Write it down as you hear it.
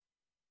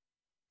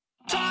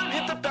Time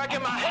hit the back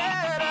of my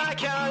head and I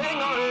can't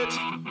ignore it.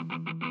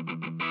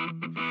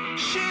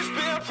 She's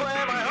been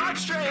playing my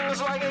heartstrings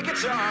like a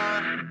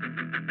guitar.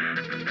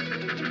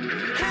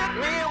 Hit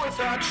me with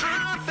that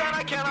truth and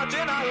I cannot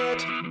deny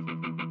it.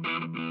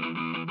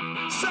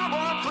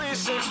 Someone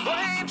please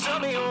explain to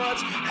me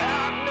what's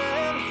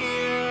happening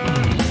here.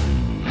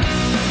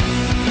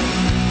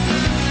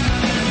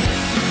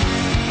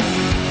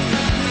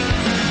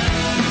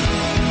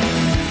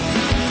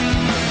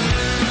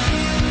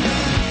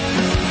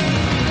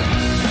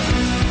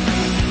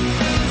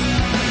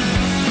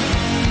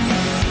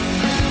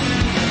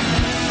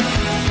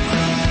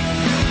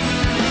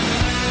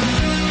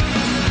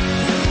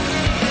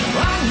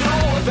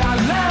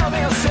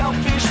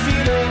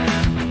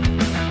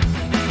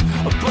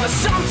 But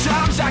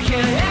sometimes I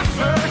can't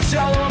ever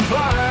tell them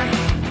apart.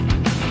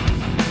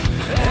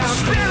 And I'm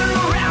spinning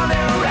around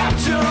and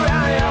wrapped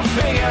around your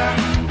finger.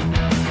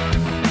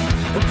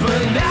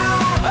 But now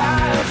I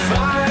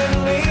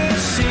finally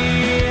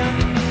see.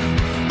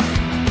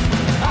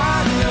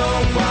 I know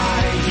why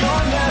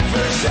you're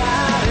never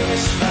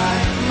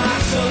satisfied. My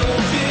total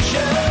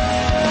vision,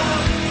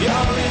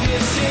 your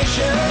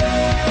indecision.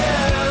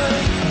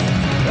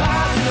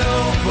 I know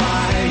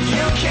why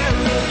you can't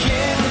look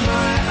in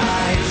my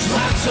eyes.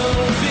 My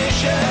total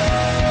vision,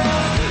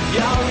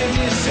 your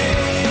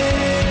indecision.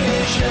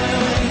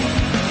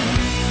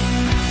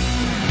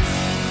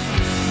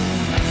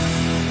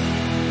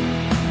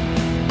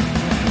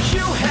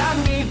 You had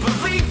me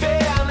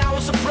believing I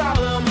was a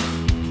problem.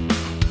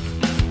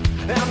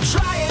 And I'm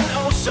trying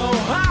oh so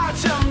hard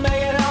to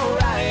make it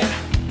alright.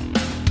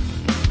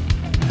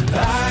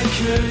 I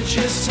could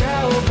just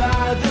tell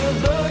by the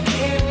look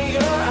in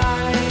your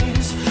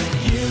eyes.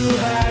 You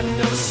had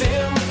no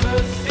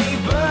sympathy,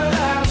 but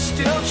I'll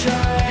still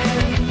try.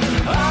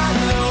 I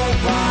know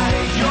why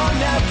you're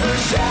never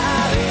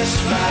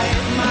satisfied.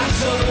 My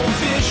total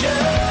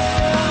vision,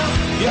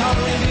 your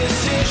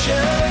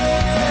indecision.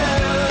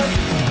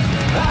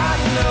 I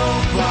know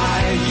why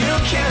you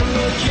can't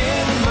look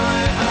in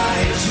my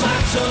eyes. My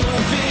total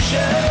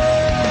vision,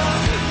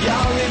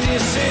 your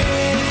indecision.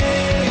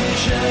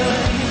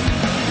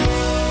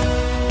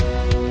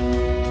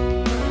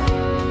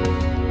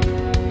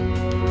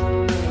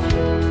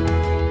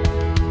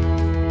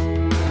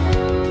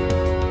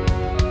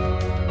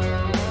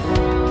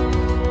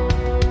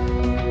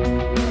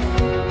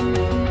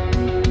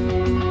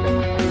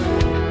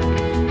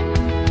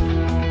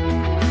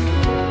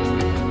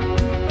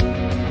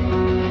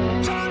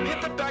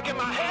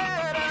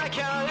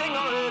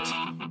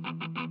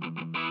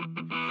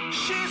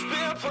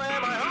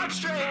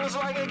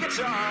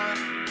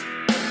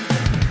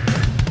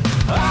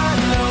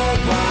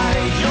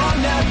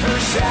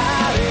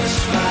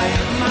 Satisfied,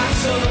 my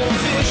total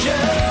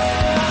vision,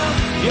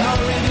 your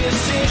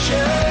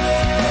indecision.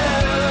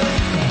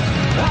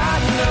 I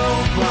know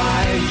why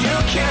you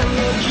can't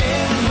look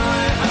in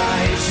my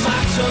eyes.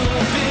 My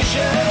total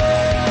vision,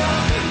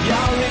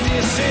 your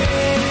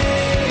indecision.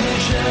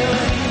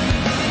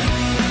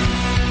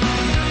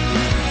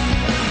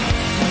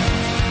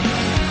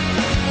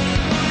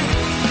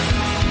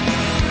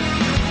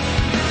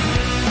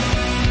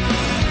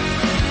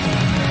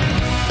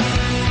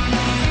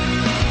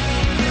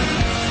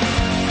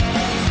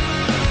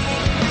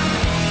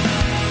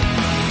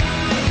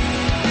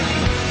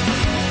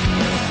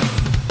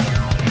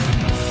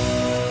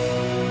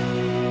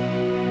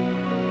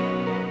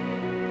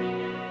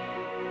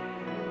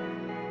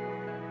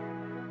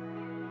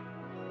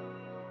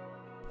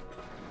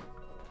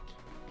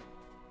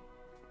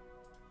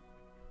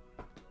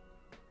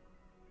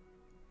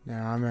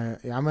 Now,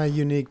 I'm a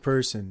unique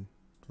person,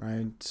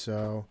 right?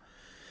 So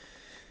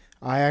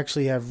I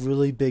actually have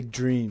really big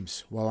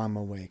dreams while I'm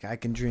awake. I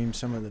can dream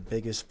some of the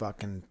biggest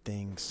fucking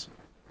things.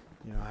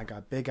 You know, I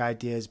got big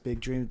ideas, big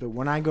dreams, but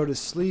when I go to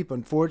sleep,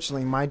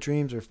 unfortunately, my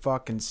dreams are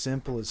fucking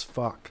simple as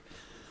fuck.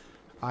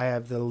 I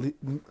have the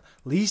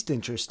least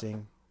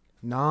interesting,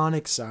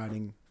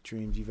 non-exciting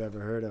dreams you've ever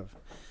heard of.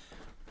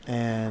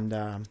 And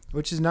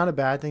which is not a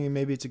bad thing, and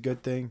maybe it's a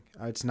good thing.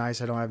 It's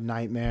nice I don't have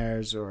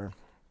nightmares or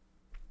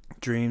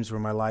dreams where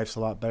my life's a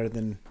lot better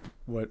than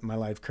what my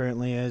life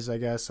currently is, I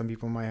guess. Some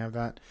people might have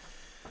that.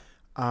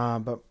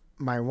 But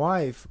my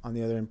wife, on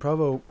the other end,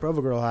 Provo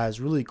Girl, has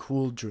really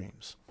cool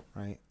dreams,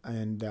 right?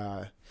 And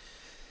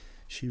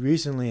she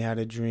recently had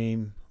a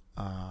dream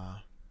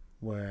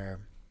where,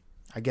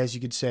 I guess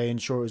you could say in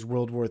short, it was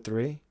World War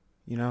III,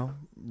 you know,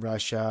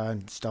 Russia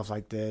and stuff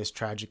like this,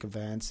 tragic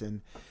events.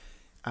 And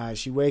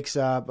she wakes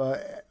up,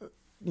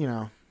 you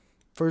know,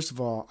 first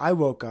of all, I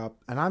woke up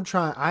and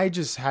I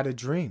just had a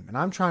dream and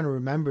I'm trying to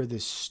remember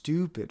this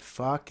stupid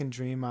fucking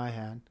dream I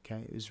had.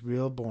 Okay. It was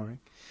real boring,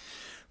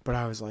 but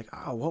I was like,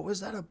 oh, what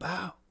was that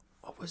about?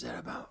 What was that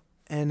about?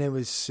 And it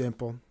was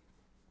simple.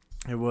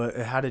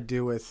 It had to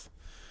do with,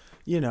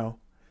 you know,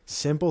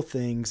 simple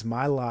things,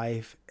 my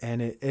life.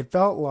 And it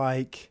felt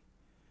like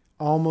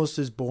almost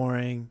as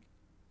boring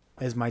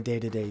as my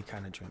day-to-day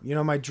kind of dream. You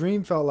know, my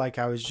dream felt like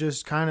I was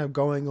just kind of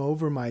going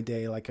over my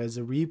day, like as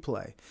a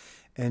replay.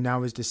 And I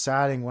was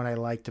deciding what I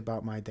liked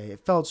about my day.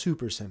 It felt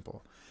super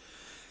simple.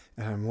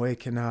 And I'm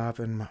waking up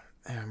and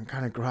I'm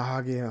kind of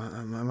groggy.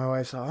 And my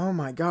wife's like, oh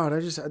my God, I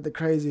just had the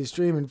craziest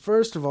dream. And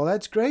first of all,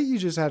 that's great you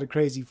just had a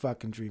crazy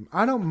fucking dream.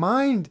 I don't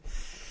mind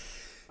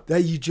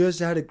that you just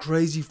had a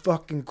crazy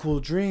fucking cool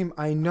dream.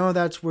 I know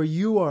that's where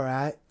you are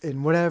at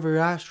in whatever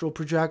astral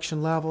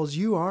projection levels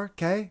you are,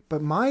 okay?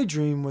 But my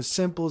dream was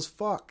simple as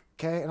fuck,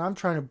 okay? And I'm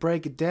trying to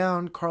break it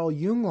down Carl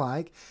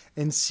Jung-like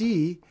and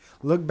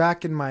look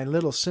back in my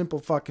little simple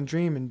fucking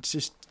dream and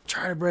just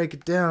try to break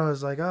it down. I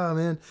was like, oh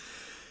man,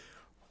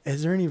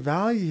 is there any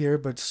value here?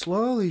 But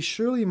slowly,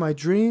 surely my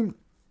dream,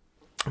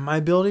 my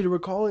ability to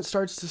recall it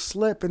starts to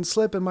slip and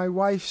slip, and my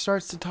wife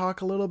starts to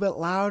talk a little bit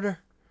louder.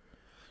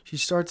 She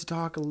starts to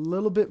talk a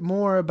little bit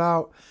more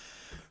about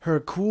her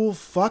cool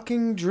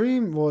fucking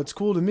dream. Well, it's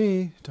cool to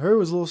me. To her, it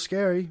was a little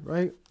scary,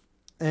 right?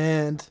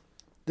 And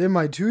then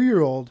my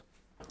 2-year-old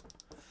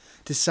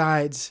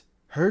decides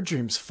her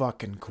dream's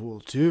fucking cool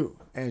too.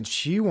 And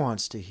she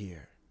wants to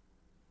hear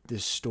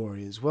this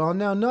story as well. I'm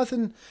not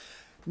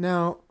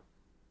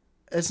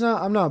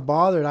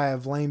bothered I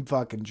have lame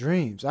fucking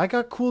dreams. I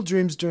got cool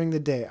dreams during the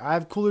day. I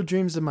have cooler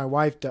dreams than my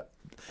wife does.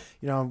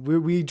 You know,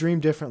 we dream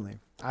differently.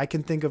 I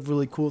can think of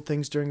really cool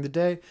things during the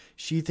day.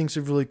 She thinks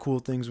of really cool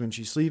things when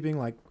she's sleeping,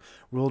 like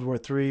World War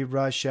III,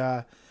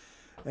 Russia.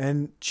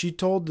 And she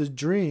told the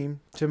dream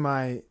to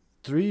my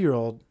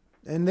 3-year-old.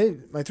 And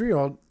my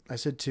 3-year-old, I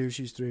said 2,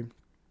 she's 3.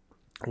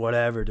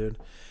 Whatever, dude.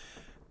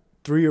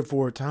 3 or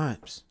 4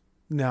 times.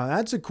 Now,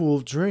 that's a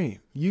cool dream.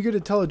 You get to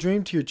tell a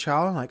dream to your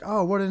child, and like,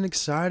 oh, what an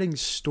exciting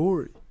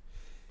story.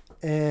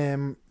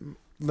 And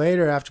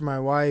later, after my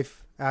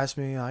wife asked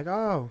me, like,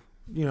 oh,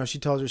 you know, she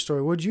tells her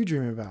story. What'd you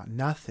dream about?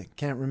 Nothing.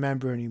 Can't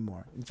remember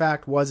anymore. In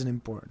fact, wasn't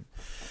important.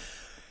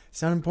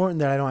 It's not important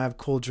that I don't have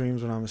cool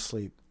dreams when I'm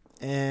asleep.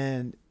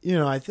 And, you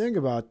know, I think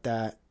about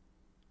that.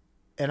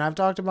 And I've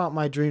talked about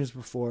my dreams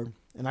before.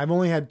 And I've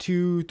only had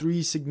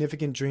 2-3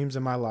 significant dreams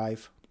in my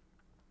life.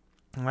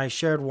 And I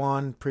shared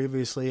one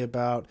previously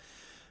about,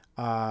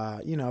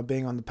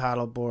 being on the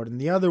paddleboard.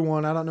 And the other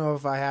one, I don't know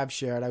if I have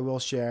shared. I will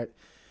share it.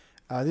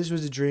 This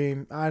was a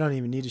dream. I don't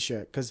even need to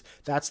share it because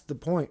that's the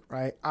point,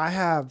 right? I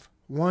have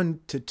 1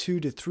 to 2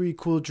 to 3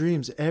 cool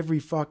dreams every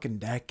fucking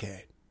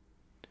decade.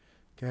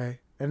 Okay?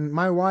 And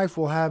my wife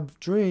will have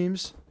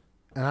dreams,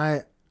 and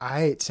I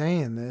hate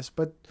saying this,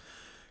 but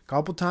a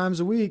couple times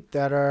a week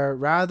that are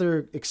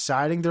rather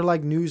exciting. They're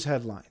like news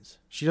headlines.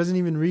 She doesn't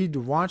even read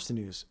or watch the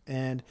news.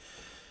 And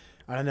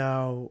I don't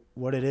know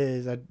what it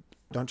is. I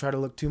don't try to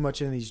look too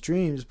much into these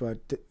dreams,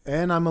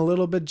 and I'm a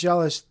little bit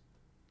jealous.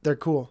 They're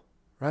cool,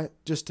 right?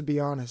 Just to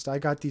be honest, I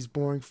got these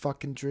boring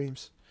fucking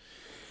dreams.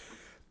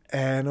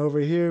 And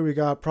over here, we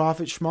got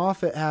Prophet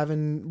Schmoffat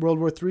having World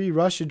War III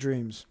Russia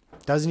dreams.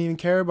 Doesn't even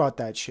care about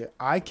that shit.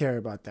 I care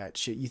about that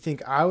shit. You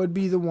think I would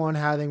be the one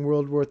having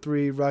World War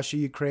III Russia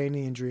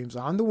Ukrainian dreams?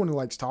 I'm the one who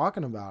likes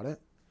talking about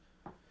it.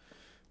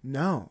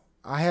 No.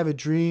 I have a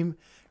dream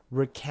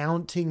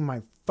recounting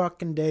my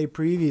fucking day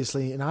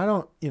previously, and I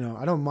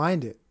don't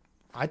mind it.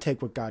 I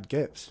take what God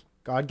gives.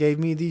 God gave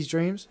me these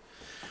dreams.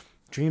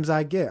 Dreams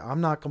I get.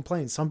 I'm not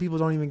complaining. Some people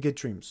don't even get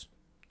dreams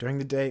during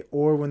the day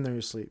or when they're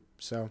asleep.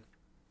 So,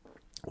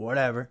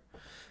 whatever.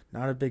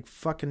 Not a big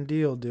fucking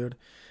deal, dude.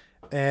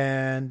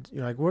 And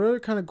you're like, what other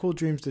kind of cool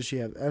dreams does she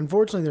have?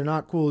 Unfortunately, they're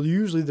not cool.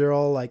 Usually they're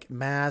all like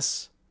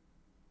mass.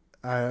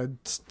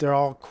 They're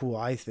all cool,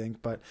 I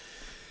think, but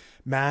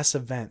mass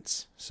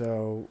events.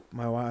 So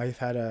my wife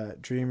had a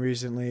dream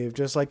recently of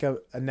just like a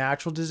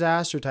natural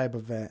disaster type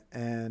event.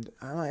 And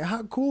I'm like,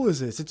 how cool is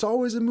this? It's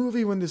always a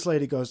movie when this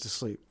lady goes to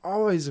sleep.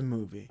 Always a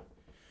movie.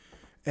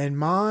 And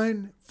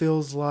mine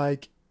feels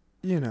like,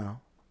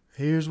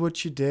 here's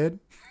what you did.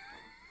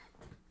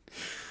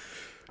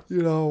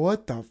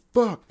 What the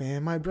fuck,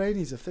 man? My brain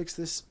needs to fix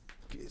this,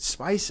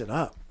 spice it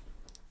up.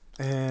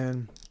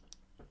 And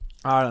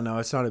I don't know.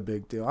 It's not a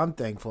big deal. I'm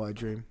thankful I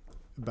dream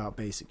about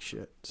basic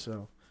shit.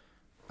 So,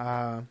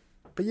 but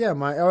yeah,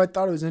 I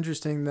thought it was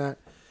interesting that,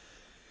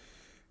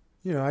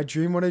 I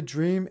dream what I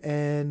dream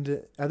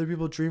and other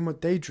people dream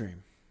what they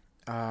dream.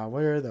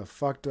 Where the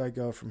fuck do I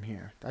go from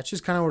here? That's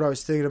just kind of what I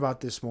was thinking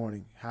about this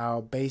morning.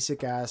 How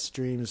basic ass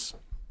dreams,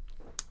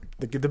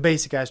 the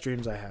basic ass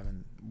dreams I have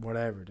and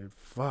whatever, dude.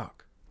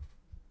 Fuck.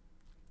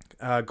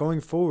 Going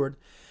forward,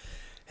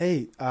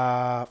 hey,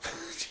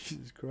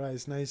 Jesus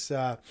Christ, nice,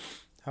 how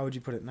would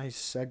you put it? Nice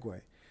segue.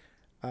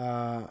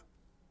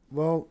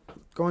 Well,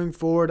 going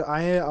forward,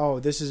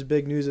 this is a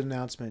big news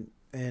announcement.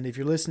 And if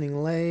you're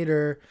listening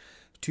later,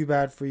 too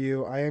bad for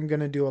you. I am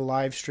going to do a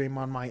live stream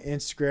on my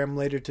Instagram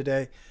later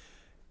today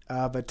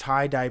of a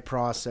tie-dye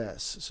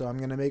process. So I'm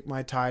going to make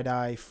my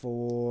tie-dye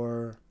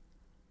for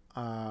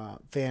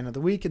Fan of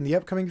the Week and the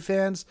upcoming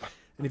fans.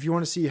 And if you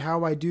want to see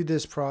how I do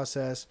this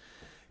process,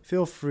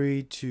 feel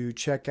free to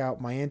check out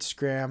my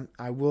Instagram.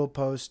 I will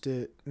post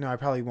it. No, I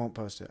probably won't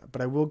post it,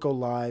 but I will go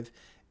live,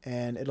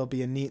 and it'll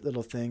be a neat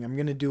little thing. I'm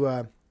going to do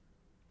a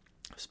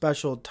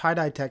special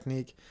tie-dye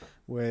technique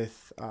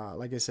with,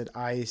 like I said,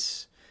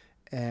 ice,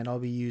 and I'll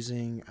be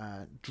using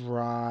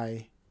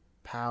dry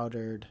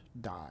powdered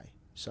dye.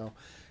 So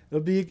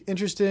it'll be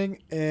interesting,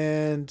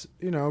 and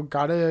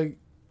gotta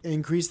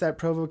increase that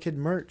Provo Kid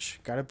merch.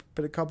 Gotta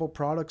put a couple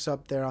products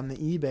up there on the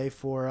eBay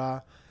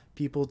for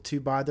people to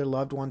buy their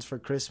loved ones for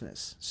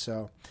Christmas.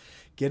 So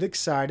get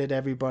excited,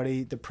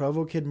 everybody. The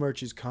Provo Kid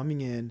merch is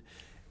coming in,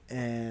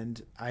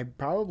 and I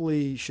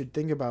probably should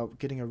think about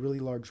getting a really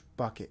large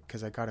bucket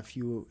because I got a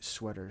few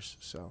sweaters.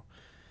 So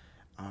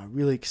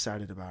really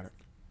excited about it.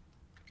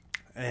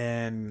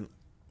 And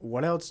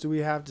what else do we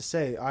have to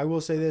say? I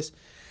will say this.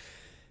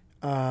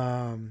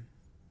 The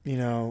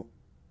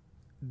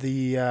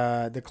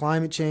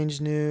climate change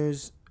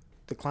news,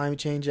 the climate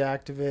change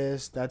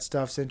activists, that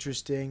stuff's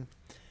interesting.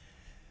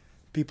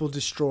 People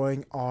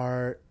destroying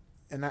art.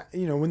 And,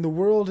 when the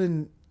world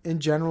in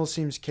general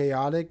seems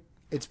chaotic,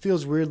 it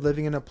feels weird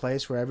living in a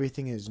place where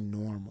everything is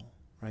normal,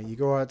 right? You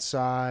go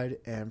outside,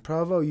 and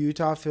Provo,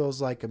 Utah feels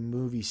like a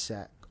movie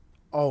set.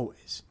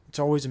 Always. It's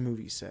always a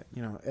movie set.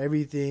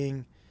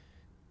 Everything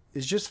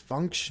is just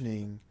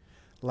functioning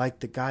like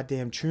the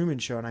goddamn Truman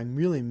Show, and I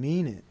really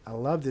mean it. I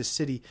love this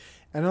city.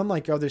 And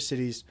unlike other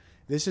cities,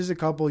 this is a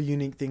couple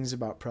unique things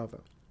about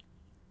Provo.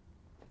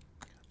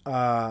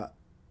 I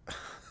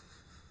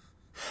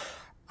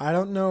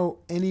don't know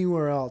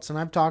anywhere else, and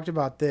I've talked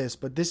about this,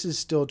 but this is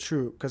still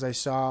true because I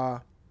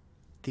saw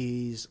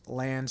these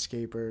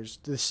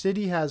landscapers. The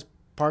city has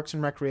parks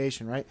and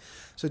recreation, right?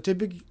 So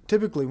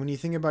typically when you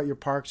think about your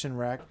parks and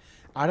rec,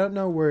 I don't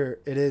know where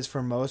it is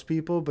for most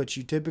people, but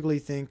you typically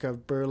think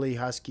of burly,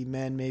 husky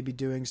men maybe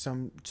doing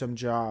some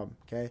job,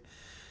 okay?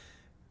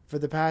 For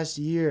the past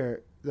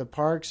year, the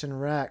Parks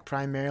and Rec,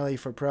 primarily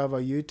for Provo,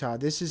 Utah,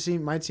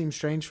 might seem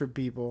strange for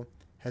people,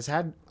 has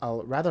had a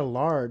rather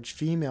large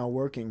female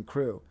working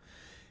crew.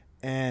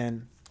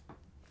 And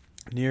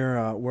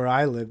near where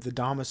I live, the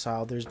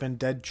domicile, there's been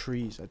dead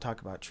trees. I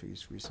talk about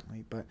trees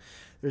recently, but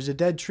there's a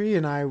dead tree,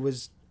 and I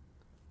was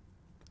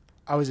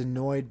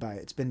annoyed by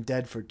it. It's been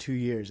dead for 2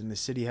 years, and the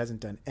city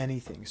hasn't done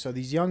anything. So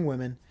these young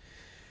women,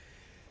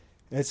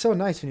 it's so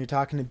nice when you're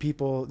talking to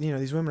people,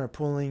 these women are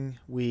pulling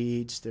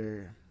weeds,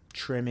 they're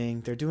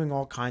trimming, they're doing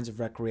all kinds of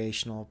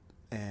recreational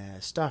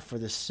stuff for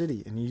the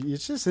city. And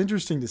it's just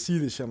interesting to see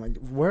this shit. I'm like,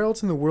 where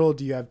else in the world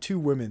do you have two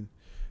women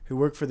who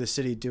work for the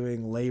city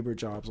doing labor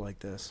jobs like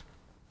this?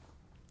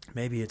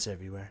 Maybe it's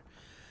everywhere.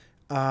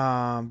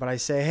 But I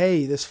say,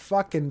 hey, this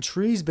fucking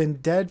tree's been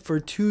dead for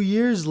 2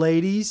 years,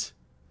 ladies.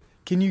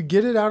 Can you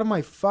get it out of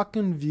my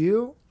fucking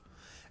view?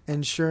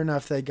 And sure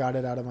enough, they got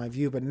it out of my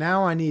view. But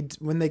now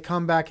when they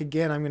come back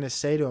again, I'm going to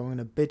say to them, I'm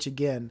going to bitch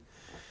again.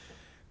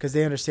 Because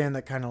they understand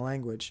that kind of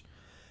language.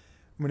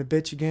 I'm going to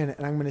bitch again,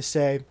 and I'm going to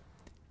say,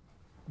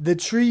 the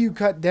tree you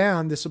cut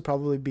down, this will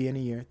probably be in a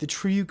year. The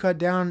tree you cut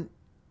down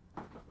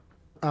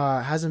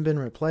hasn't been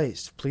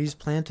replaced. Please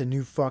plant a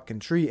new fucking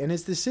tree. And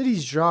it's the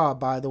city's job,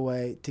 by the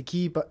way, to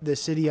keep the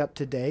city up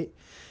to date.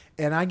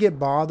 And I get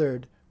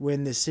bothered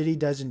when the city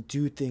doesn't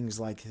do things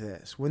like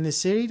this. When the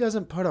city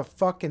doesn't put a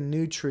fucking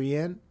new tree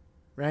in,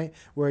 right,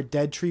 where a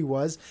dead tree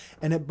was.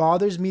 And it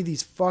bothers me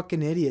these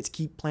fucking idiots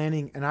keep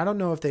planting. And I don't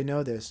know if they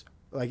know this.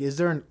 Like, is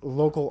there a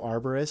local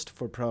arborist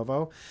for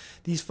Provo?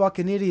 These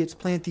fucking idiots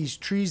plant these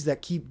trees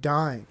that keep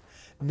dying.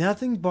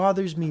 Nothing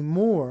bothers me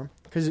more,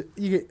 because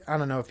I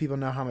don't know if people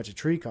know how much a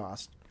tree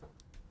costs.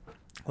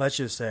 Let's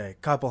just say a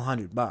couple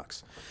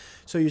 $100.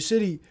 So your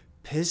city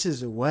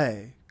pisses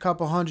away a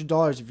couple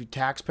 $100 of your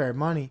taxpayer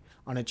money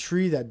on a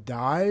tree that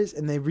dies,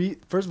 and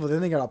first of all, then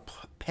they gotta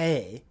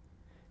pay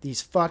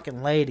these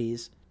fucking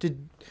ladies to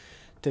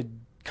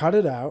cut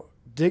it out,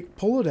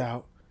 pull it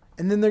out,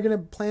 and then they're going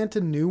to plant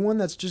a new one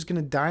that's just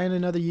going to die in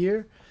another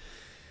year.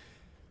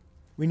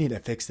 We need to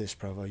fix this,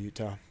 Provo,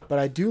 Utah. But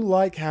I do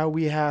like how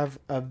we have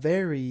a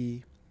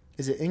very,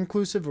 is it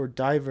inclusive or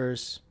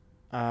diverse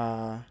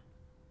Provo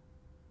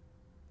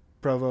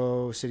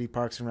City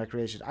Parks and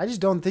Recreation. I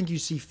just don't think you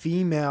see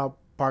female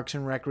Parks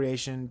and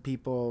Recreation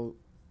people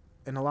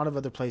in a lot of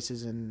other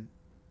places in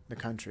the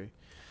country.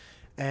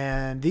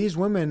 And these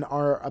women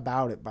are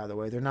about it, by the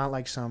way. They're not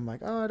like some I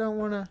don't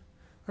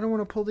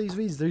want to pull these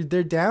weeds.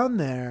 They're down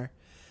there,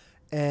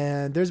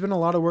 and there's been a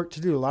lot of work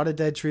to do. A lot of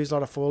dead trees, a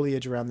lot of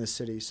foliage around this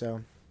city.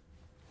 So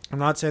I'm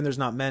not saying there's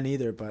not men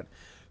either, but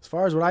as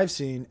far as what I've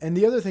seen, and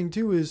the other thing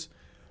too is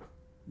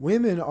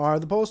women are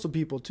the postal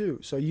people too.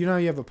 So you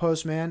have a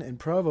postman in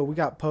Provo. We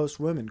got post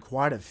women,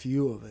 quite a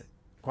few of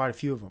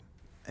them,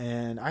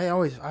 and I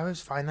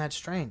always find that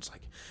strange.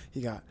 Like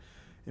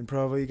in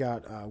Provo, you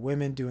got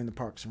women doing the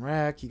Parks and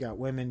Rec. You got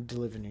women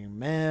delivering your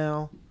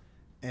mail.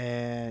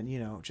 And,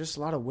 just a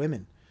lot of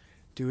women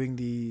doing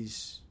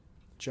these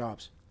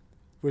jobs,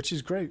 which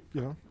is great,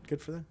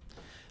 good for them.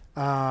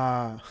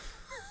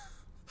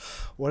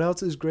 What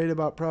else is great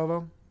about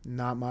Provo?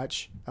 Not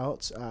much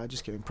else.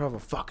 Just kidding. Provo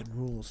fucking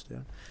rules,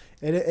 dude.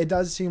 It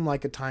does seem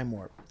like a time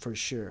warp, for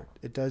sure.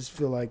 It does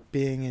feel like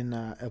being in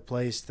a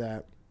place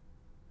that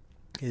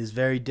is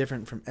very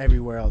different from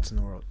everywhere else in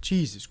the world.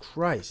 Jesus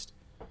Christ.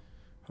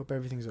 Hope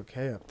everything's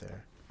okay up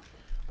there.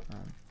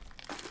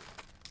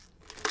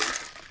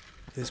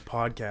 This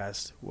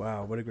podcast,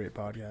 wow, what a great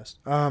podcast.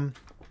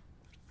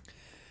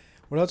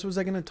 What else was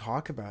I gonna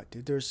talk about,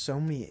 dude? There's so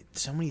many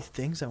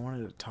things I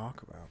wanted to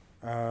talk about.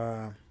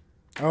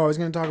 I was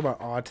gonna talk about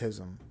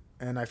autism,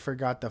 and I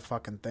forgot the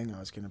fucking thing I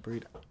was gonna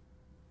read.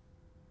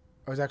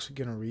 I was actually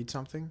gonna read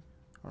something.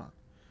 Hold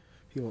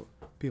on.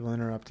 People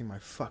interrupting my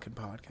fucking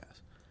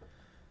podcast.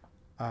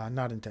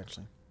 Not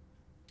intentionally.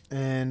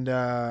 And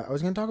I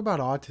was gonna talk about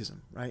autism,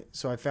 right?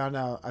 So I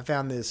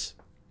found this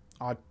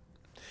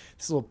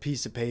little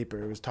piece of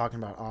paper. It was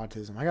talking about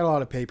autism. I got a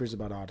lot of papers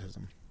about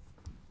autism,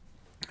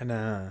 and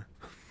I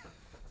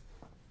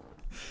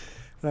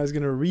was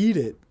gonna read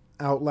it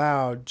out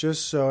loud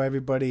just so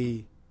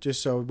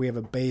we have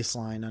a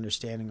baseline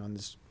understanding on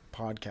this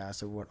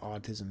podcast of what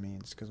autism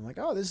means. Because I'm like,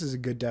 oh, this is a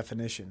good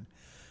definition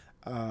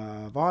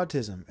of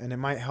autism, and it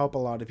might help a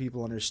lot of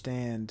people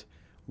understand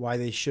why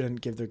they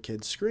shouldn't give their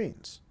kids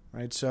screens,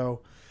 right?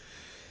 So,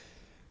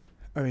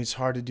 I mean, it's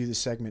hard to do the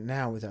segment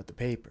now without the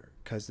paper,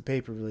 because the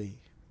paper really,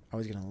 I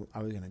was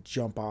gonna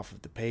jump off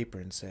of the paper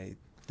and say,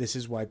 this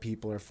is why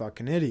people are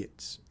fucking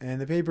idiots. And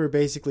the paper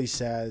basically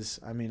says,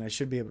 I mean, I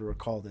should be able to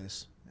recall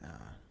this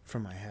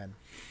from my head,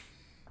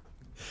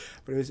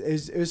 but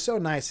it was so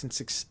nice and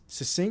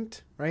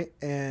succinct, right?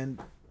 And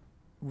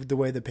the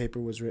way the paper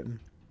was written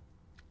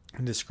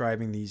and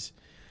describing these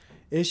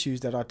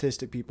issues that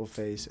autistic people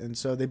face. And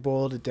so they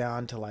boiled it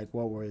down to like,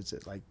 what was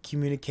it? Like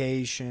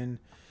communication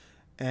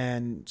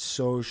and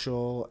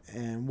social,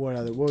 and what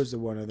was the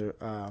one other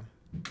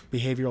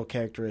behavioral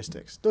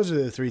characteristics. Those are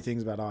the three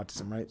things about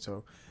autism, right?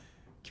 So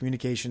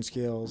communication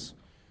skills,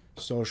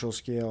 social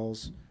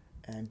skills,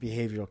 and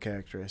behavioral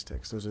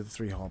characteristics. Those are the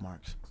three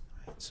hallmarks.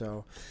 Right?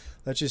 So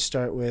let's just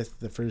start with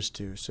the first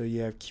two. So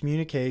you have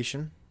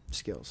communication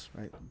skills,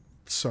 right?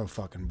 So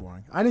fucking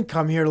boring. I didn't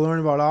come here to learn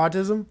about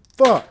autism.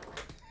 Fuck.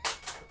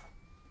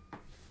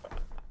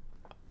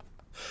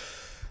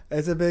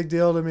 It's a big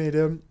deal to me,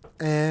 dude.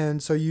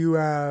 And so you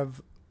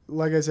have,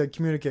 like I said,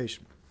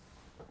 communication.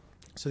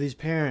 So these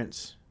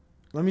parents,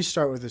 let me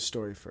start with this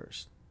story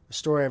first. A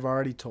story I've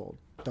already told.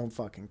 Don't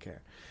fucking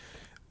care.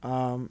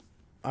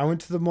 I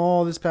went to the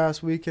mall this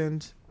past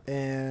weekend,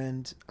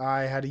 and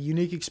I had a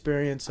unique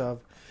experience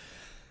of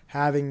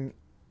having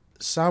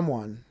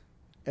someone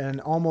in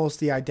almost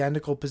the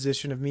identical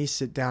position of me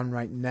sit down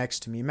right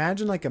next to me.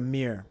 Imagine like a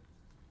mirror.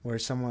 Where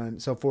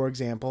someone, so for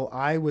example,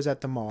 I was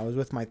at the mall. I was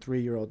with my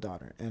 3-year-old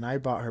daughter, and I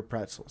bought her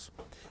pretzels,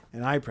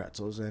 and a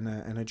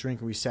drink.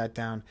 And we sat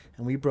down,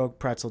 and we broke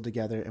pretzel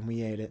together, and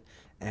we ate it,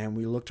 and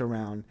we looked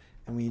around,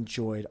 and we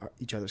enjoyed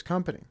each other's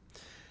company.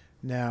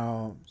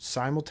 Now,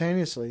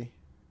 simultaneously,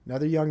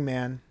 another young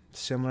man,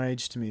 similar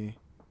age to me,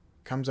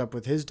 comes up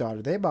with his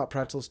daughter. They bought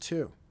pretzels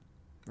too,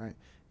 right?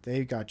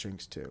 They got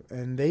drinks too,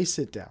 and they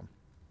sit down,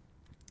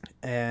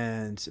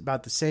 and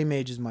about the same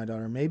age as my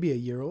daughter, maybe a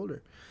year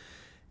older.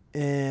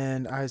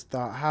 And I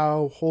thought,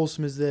 how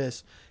wholesome is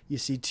this? You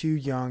see two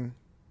young,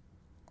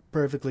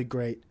 perfectly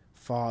great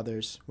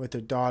fathers with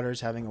their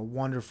daughters having a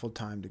wonderful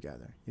time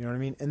together. You know what I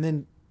mean? And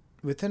then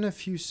within a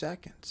few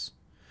seconds,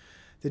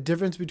 the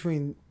difference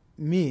between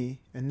me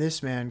and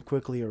this man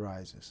quickly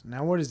arises.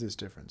 Now, what is this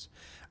difference?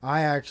 I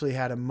actually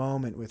had a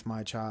moment with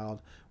my child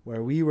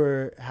where we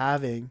were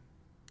having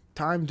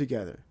time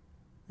together,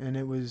 and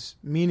it was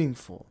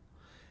meaningful.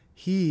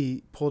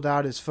 He pulled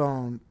out his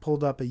phone,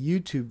 pulled up a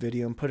YouTube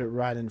video, and put it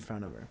right in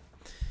front of her.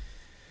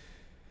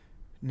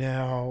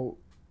 Now,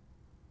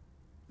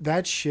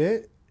 that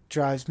shit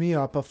drives me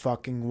up a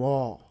fucking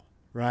wall,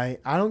 right?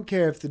 I don't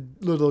care if the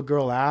little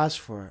girl asks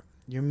for it.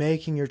 You're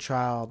making your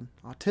child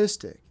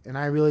autistic. And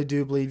I really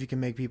do believe you can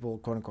make people,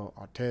 quote unquote,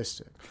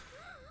 autistic.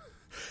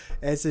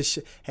 It's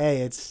easy.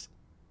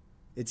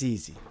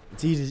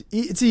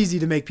 It's easy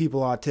to make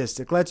people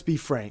autistic. Let's be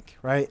frank,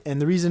 right?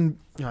 And the reason,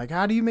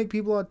 how do you make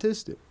people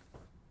autistic?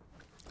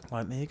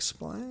 Let me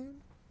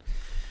explain.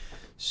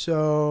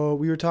 So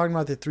we were talking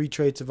about the 3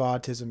 traits of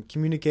autism: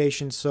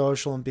 communication,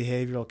 social, and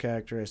behavioral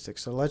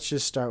characteristics. So let's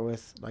just start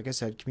with, like I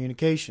said,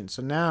 communication.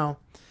 So now,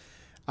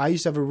 I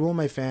used to have a rule in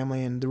my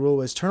family, and the rule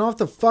was turn off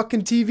the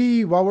fucking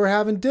TV while we're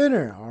having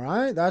dinner, all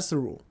right? That's the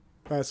rule.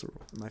 That's the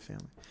rule in my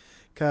family.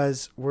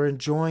 Because we're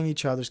enjoying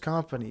each other's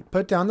company.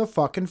 Put down the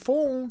fucking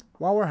phone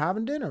while we're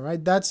having dinner,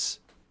 right? That's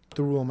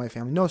the rule in my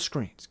family. No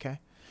screens, okay?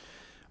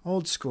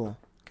 Old school,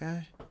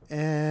 okay?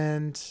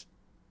 And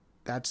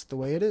that's the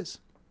way it is.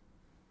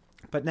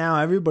 But now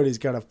everybody's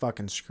got a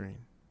fucking screen,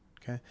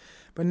 okay?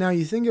 But now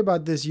you think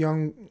about this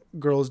young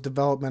girl's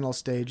developmental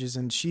stages,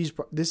 and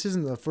this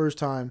isn't the first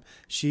time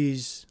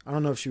I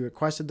don't know if she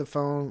requested the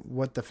phone,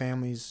 what the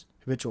family's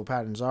habitual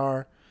patterns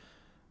are,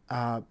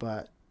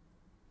 but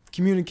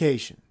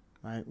communication,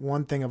 right?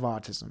 One thing of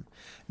autism.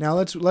 Now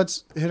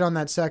let's hit on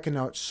that second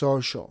note,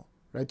 social,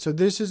 right? So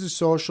this is a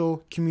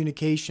social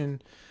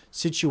communication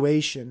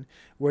situation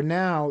where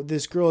now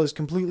this girl is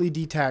completely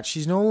detached.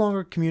 She's no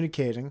longer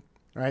communicating,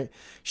 right?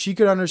 She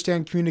could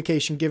understand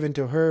communication given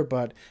to her,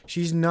 but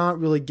she's not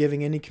really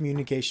giving any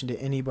communication to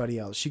anybody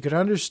else. She could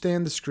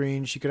understand the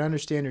screen. She could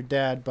understand her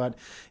dad, but,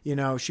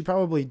 she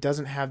probably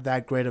doesn't have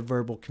that great of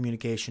verbal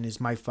communication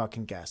is my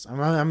fucking guess.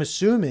 I'm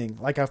assuming,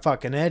 like a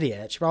fucking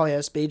idiot, she probably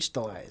has speech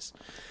delays.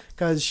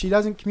 because she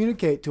doesn't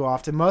communicate too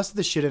often. Most of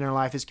the shit in her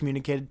life is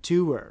communicated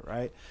to her,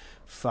 right?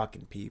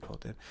 Fucking people,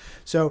 dude.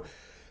 So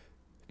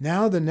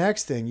now the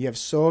next thing, you have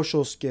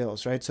social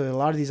skills, right? So a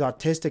lot of these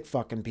autistic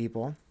fucking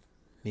people,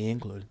 me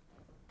included,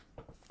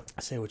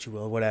 say what you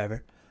will,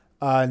 whatever,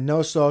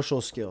 no social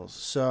skills.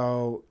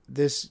 So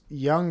this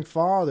young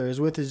father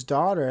is with his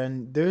daughter,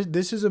 and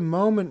this is a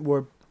moment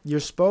where you're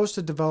supposed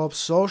to develop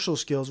social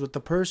skills with the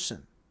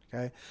person.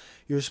 Okay,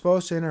 you're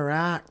supposed to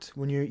interact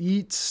when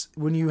you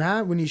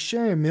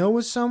share a meal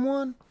with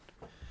someone.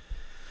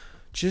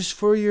 Just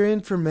for your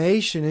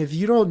information, if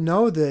you don't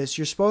know this,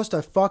 you're supposed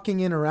to fucking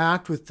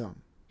interact with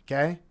them.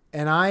 Okay,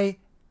 and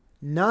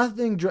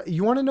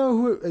you want to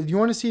know you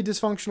want to see a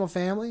dysfunctional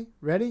family?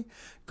 Ready?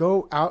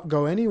 Go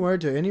anywhere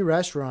to any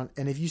restaurant,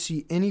 and if you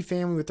see any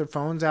family with their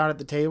phones out at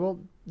the table,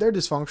 they're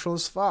dysfunctional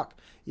as fuck.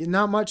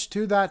 Not much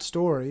to that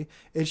story.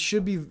 It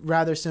should be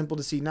rather simple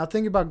to see. Now,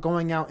 think about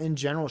going out in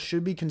general.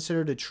 Should be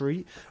considered a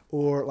treat,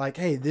 or like,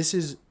 hey, this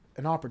is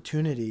an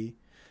opportunity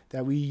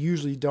that we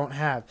usually don't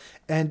have.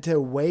 And to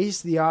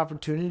waste the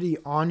opportunity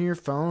on your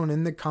phone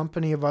in the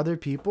company of other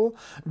people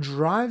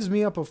drives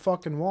me up a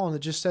fucking wall. And it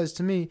just says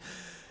to me,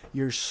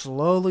 you're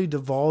slowly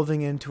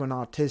devolving into an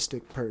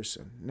autistic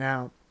person.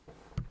 Now,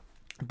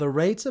 the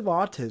rates of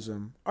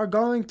autism are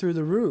going through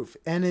the roof.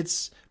 And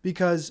it's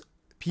because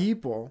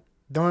people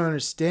don't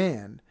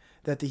understand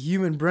that the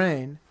human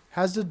brain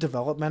has a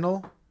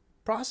developmental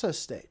process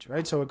stage,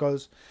 right? So it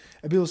goes,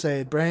 and people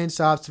say brain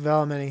stops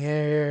developing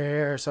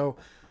here. So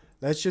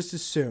let's just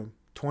assume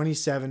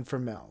 27 for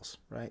males,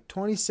 right?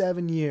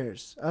 27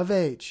 years of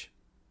age.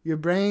 Your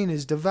brain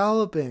is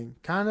developing,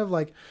 kind of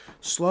like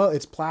slow.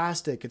 It's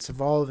plastic. It's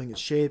evolving.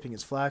 It's shaping.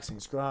 It's flexing.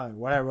 It's growing.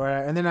 Whatever.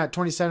 And then at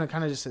 27, it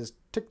kind of just says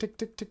tick, tick,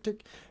 tick, tick,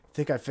 tick. I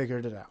think I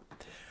figured it out.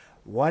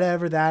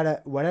 Whatever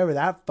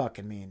that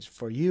fucking means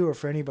for you or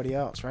for anybody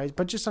else, right?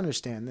 But just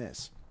understand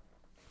this.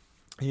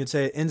 You'd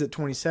say it ends at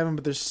 27,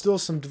 but there's still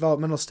some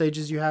developmental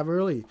stages you have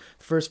early,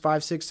 the first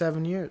 5, 6,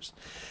 7 years.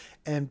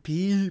 And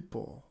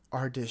people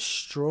are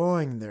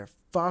destroying their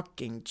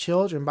fucking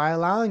children by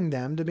allowing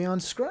them to be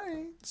on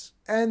screens.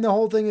 And the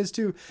whole thing is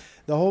too,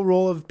 the whole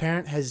role of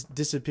parent has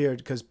disappeared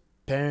because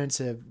parents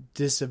have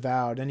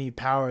disavowed any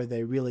power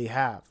they really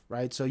have,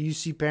 right? So you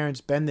see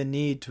parents bend the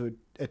knee to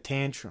a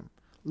tantrum.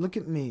 Look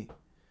at me.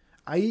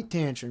 I eat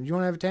tantrums. You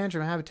want to have a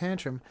tantrum? I have a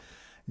tantrum.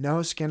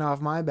 No skin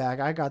off my back.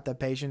 I got the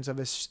patience of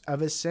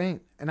a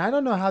saint. And I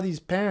don't know how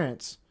these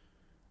parents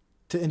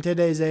in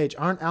today's age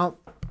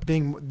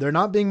they're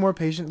not being more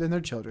patient than their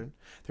children.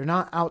 They're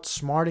not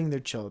outsmarting their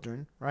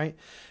children, right?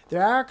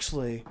 They're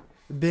actually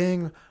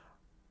being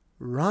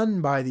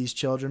run by these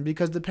children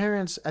because the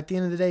parents, at the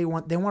end of the day,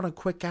 they want a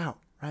quick out,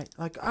 right?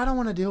 Like, I don't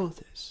want to deal with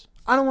this.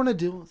 I don't want to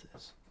deal with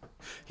this.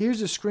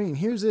 Here's a screen.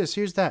 Here's this.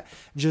 Here's that.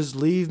 Just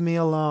leave me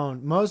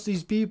alone. Most of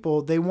these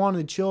people, they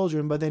wanted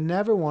children, but they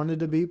never wanted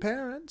to be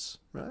parents,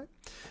 right?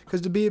 Because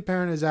to be a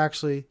parent is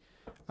actually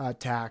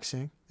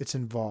taxing. It's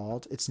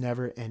involved. It's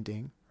never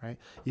ending, right?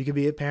 You could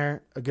be a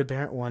good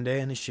parent one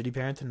day and a shitty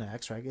parent the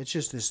next, right? It's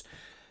just this,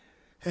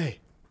 hey,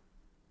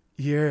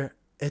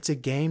 it's a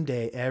game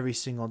day every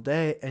single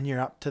day and you're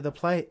up to the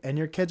plate and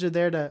your kids are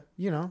there to,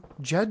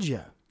 judge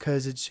you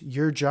because it's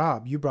your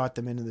job. You brought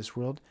them into this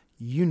world.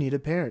 You need a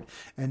parent.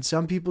 And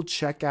some people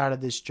check out of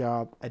this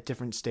job at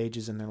different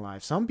stages in their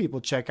life. Some people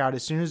check out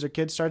as soon as their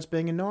kid starts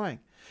being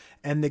annoying.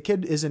 And the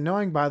kid is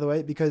annoying, by the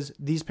way, because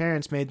these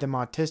parents made them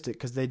autistic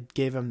because they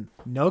gave them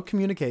no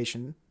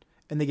communication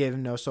and they gave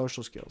them no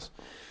social skills.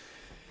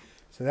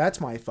 So that's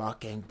my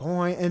fucking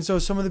point. And so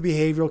some of the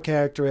behavioral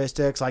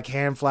characteristics like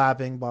hand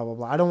flapping, blah,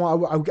 blah,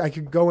 blah. I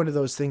could go into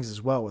those things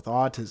as well with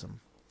autism.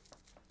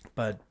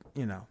 But,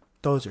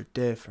 those are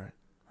different,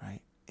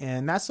 right?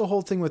 And that's the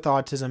whole thing with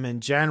autism in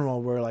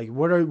general. Where like,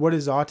 what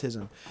is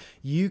autism?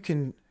 You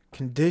can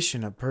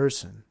condition a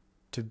person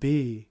to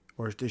be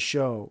or to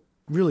show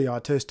really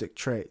autistic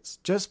traits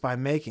just by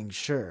making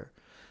sure,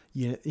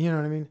 you know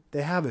what I mean?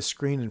 They have a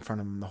screen in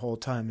front of them the whole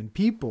time, and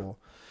people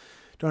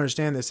don't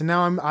understand this. And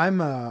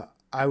now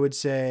I would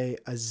say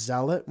a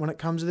zealot when it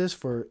comes to this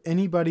for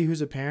anybody who's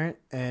a parent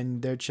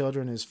and their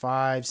children is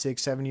 5, 6,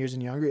 7 years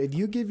and younger. If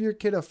you give your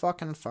kid a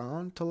fucking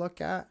phone to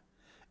look at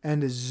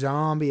and to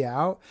zombie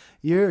out,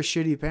 you're a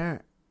shitty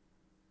parent.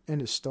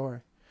 End of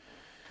story.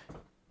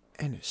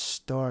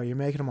 You're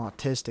making them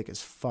autistic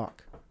as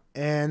fuck.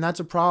 And that's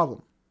a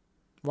problem.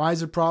 Why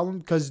is it a problem?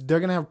 Because they're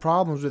going to have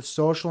problems with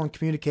social and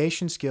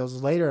communication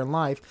skills later in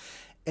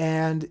life.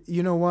 And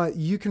you know what?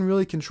 You can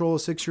really control a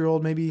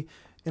 6-year-old maybe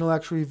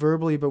intellectually,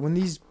 verbally, but when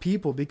these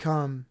people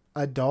become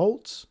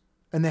adults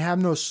and they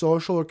have no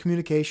social or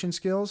communication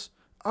skills,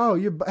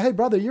 hey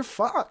brother, you're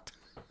fucked.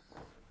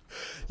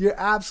 You're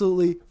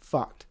absolutely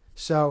fucked.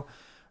 So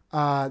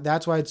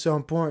that's why it's so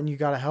important. You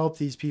got to help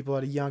these people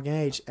at a young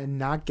age and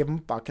not give them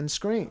fucking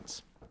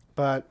screens.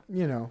 But,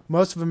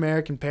 most of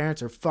American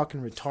parents are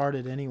fucking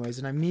retarded anyways,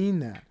 and I mean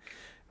that.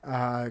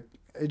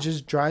 It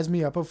just drives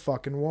me up a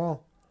fucking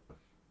wall.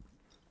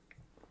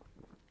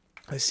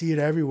 I see it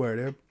everywhere,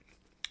 dude.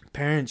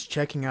 Parents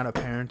checking out of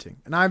parenting.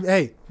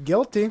 And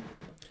guilty.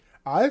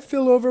 I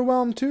feel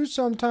overwhelmed too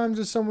sometimes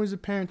as someone who's a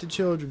parent to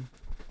children.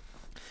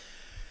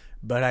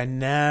 But I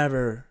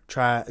never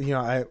try,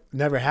 I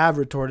never have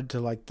retorted to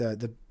like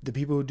the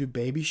people who do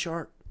Baby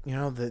Shark,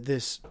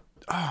 the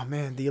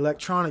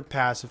electronic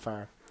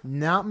pacifier.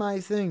 Not my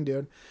thing,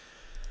 dude.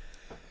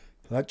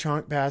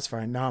 Electronic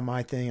pacifier, not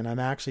my thing. And I'm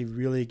actually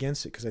really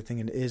against it because I think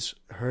it is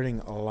hurting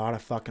a lot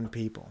of fucking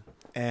people.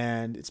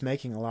 And it's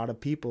making a lot of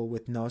people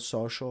with no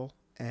social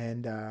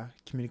and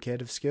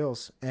communicative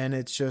skills. And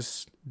it's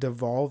just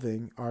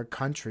devolving our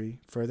country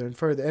further and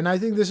further. And I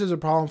think this is a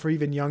problem for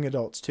even young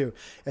adults too.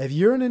 If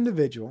you're an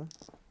individual,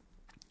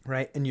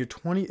 right, and you're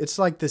 20, it's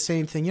like the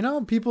same thing.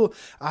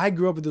 I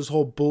grew up with this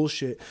whole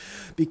bullshit.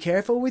 Be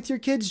careful with your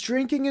kids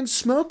drinking and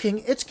smoking.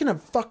 It's going to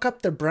fuck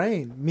up their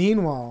brain.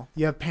 Meanwhile,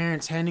 you have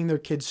parents handing their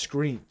kids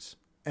screens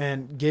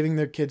and giving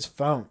their kids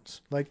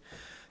phones. Like,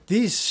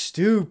 these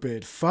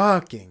stupid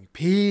fucking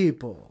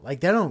people,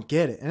 like, they don't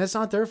get it. And it's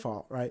not their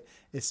fault, right?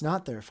 It's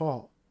not their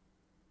fault,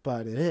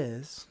 but it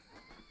is.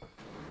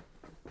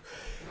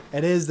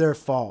 It is their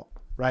fault,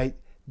 right?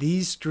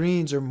 These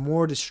screens are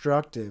more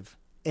destructive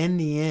in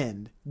the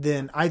end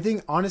than, I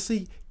think,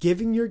 honestly,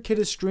 giving your kid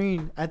a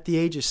screen at the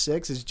age of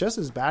 6 is just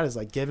as bad as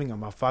like giving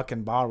them a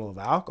fucking bottle of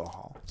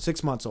alcohol.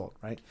 6 months old,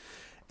 right?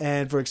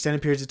 And for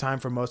extended periods of time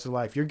for most of their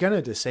life, you're going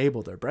to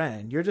disable their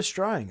brain. You're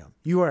destroying them.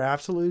 You are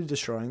absolutely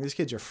destroying these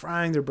kids. You're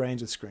frying their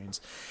brains with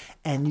screens.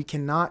 And you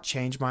cannot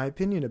change my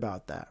opinion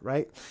about that,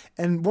 right?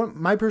 And what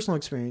my personal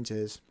experience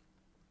is,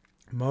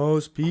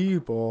 most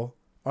people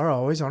are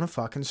always on a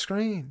fucking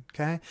screen,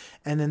 okay?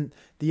 And then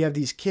you have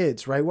these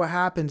kids, right? What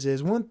happens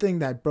is, one thing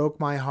that broke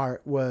my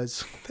heart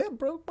was,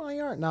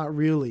 not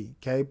really,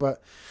 okay? But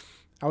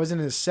I was in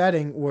a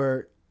setting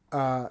where,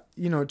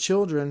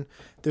 children,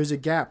 there's a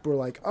gap where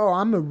like, oh,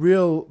 I'm a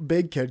real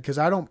big kid because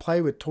I don't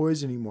play with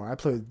toys anymore. I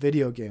play with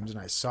video games. And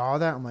I saw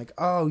that. I'm like,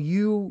 oh,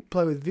 you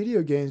play with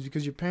video games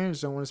because your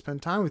parents don't want to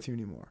spend time with you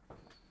anymore.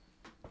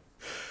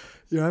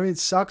 You know what I mean? It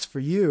sucks for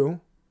you,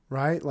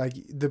 right? Like,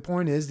 the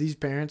point is, these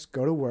parents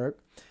go to work.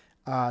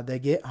 They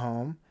get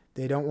home.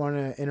 They don't want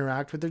to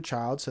interact with their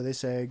child. So they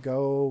say,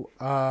 go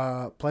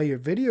play your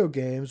video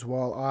games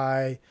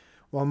while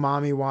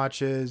mommy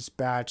watches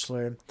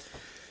Bachelor.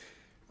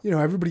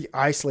 Everybody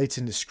isolates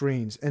into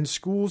screens, and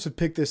schools have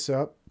picked this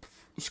up.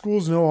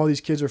 Schools know all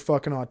these kids are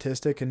fucking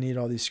autistic and need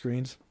all these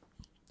screens.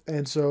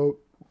 And so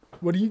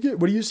what do you get?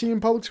 What do you see in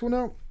public school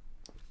now?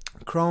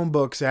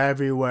 Chromebooks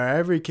everywhere.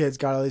 Every kid's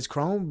got all these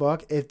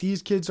Chromebook. If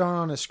these kids aren't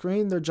on a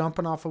screen, they're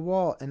jumping off a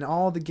wall. And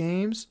all the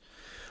games,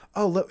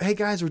 oh, look, hey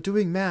guys, we're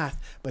doing math,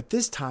 but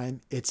this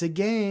time it's a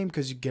game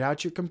because you get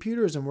out your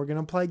computers and we're going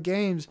to play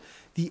games.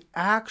 The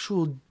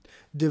actual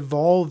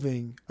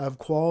devolving of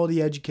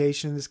quality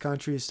education in this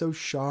country is so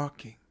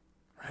shocking,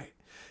 right?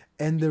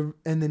 And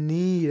the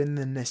need and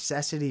the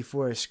necessity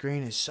for a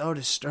screen is so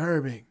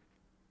disturbing.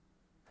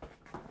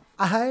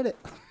 I hate it.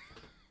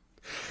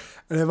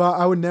 And if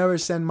I would never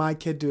send my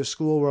kid to a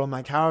school where I'm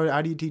like,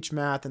 how do you teach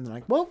math? And they're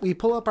like, well, we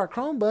pull up our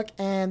Chromebook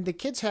and the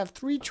kids have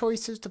 3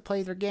 choices to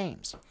play their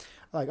games.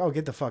 I'm like, oh,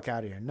 get the fuck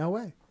out of here. No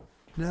way.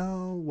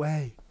 No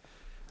way.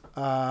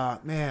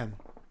 Man,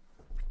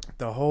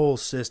 the whole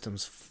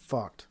system's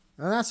fucked.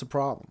 And that's the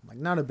problem. Like,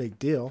 not a big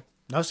deal.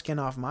 No skin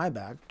off my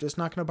back. Just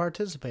not going to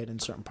participate in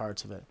certain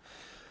parts of it.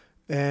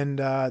 And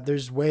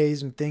there's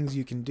ways and things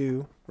you can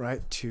do,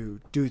 right,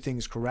 to do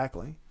things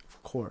correctly,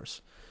 of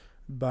course.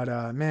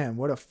 But, man,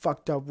 what a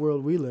fucked up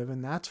world we live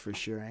in, that's for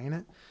sure, ain't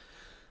it?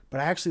 But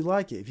I actually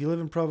like it. If you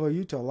live in Provo,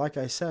 Utah, like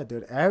I said,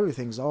 dude,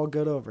 everything's all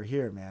good over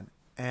here, man.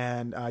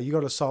 And you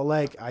go to Salt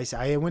Lake.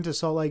 I went to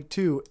Salt Lake,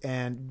 too,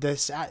 and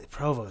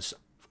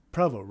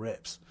Provo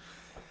rips.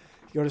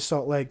 You go to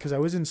Salt Lake, because I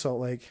was in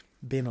Salt Lake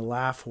being a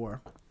laugh whore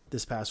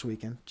this past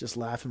weekend, just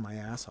laughing my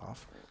ass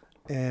off.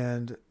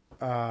 And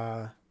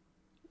I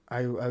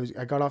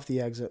got off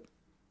the exit,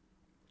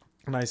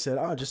 and I said,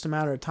 oh, just a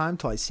matter of time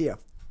till I see a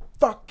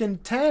fucking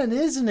tent,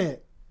 isn't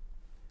it?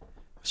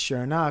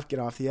 Sure enough, get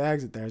off the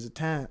exit, there's a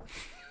tent.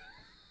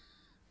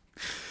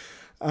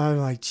 I'm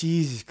like,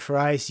 Jesus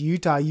Christ,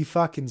 Utah, you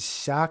fucking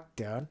suck,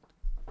 dude.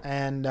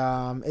 And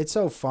it's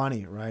so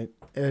funny, right?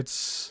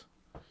 It's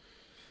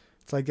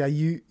like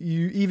you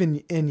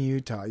even in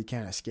Utah, you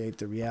can't escape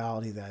the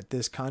reality that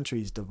this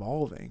country is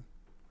devolving,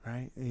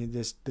 right?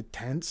 The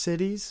tent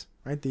cities,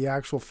 right? The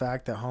actual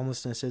fact that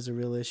homelessness is a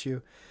real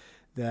issue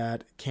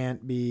that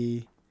can't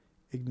be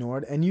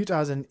ignored. And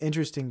Utah is an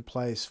interesting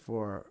place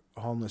for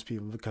homeless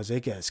people because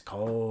it gets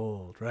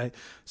cold, right?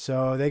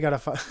 So they gotta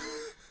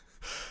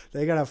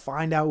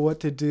find out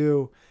what to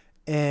do.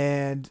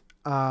 And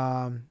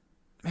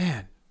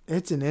man,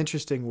 it's an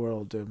interesting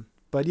world, dude.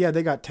 But yeah,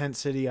 they got Tent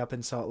City up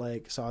in Salt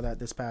Lake. Saw that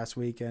this past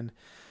weekend.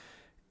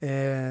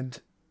 And,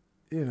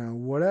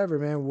 whatever,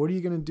 man. What are you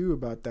going to do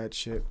about that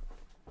shit?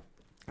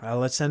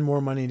 Let's send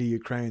more money to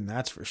Ukraine.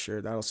 That's for sure.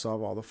 That'll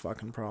solve all the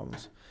fucking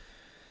problems.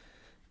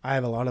 I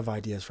have a lot of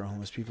ideas for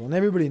homeless people. And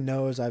everybody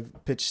knows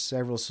I've pitched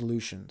several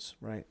solutions,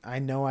 right? I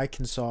know I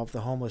can solve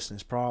the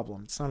homelessness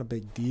problem. It's not a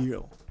big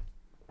deal,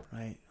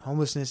 right?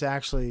 Homelessness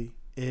actually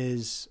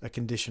is a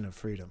condition of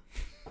freedom.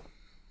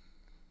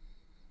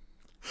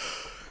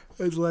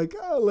 It's like,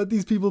 oh, let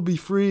these people be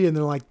free. And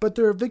they're like, but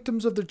they're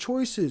victims of their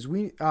choices.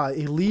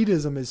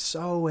 Elitism is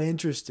so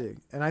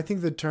interesting. And I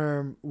think the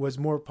term was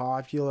more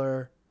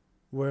popular.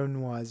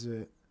 When was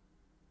it?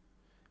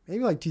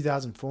 Maybe like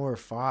 2004 or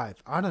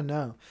 5. I don't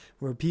know.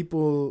 Where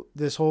people,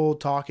 this whole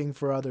talking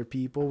for other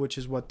people, which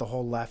is what the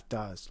whole left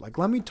does. Like,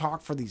 let me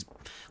talk for these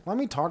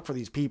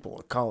people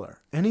of color.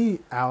 Any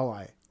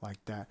ally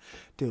like that.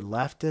 Dude,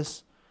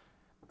 leftists,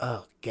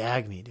 oh,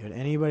 gag me, dude.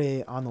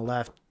 Anybody on the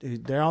left,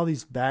 dude, they're all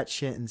these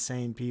batshit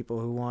insane people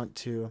who want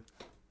to,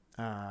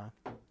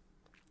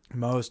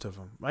 most of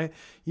them, right?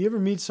 You ever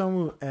meet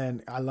someone,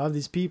 and I love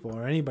these people,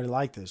 or anybody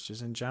like this,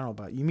 just in general,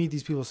 but you meet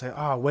these people say,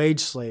 oh, wage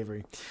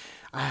slavery.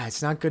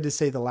 It's not good to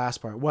say the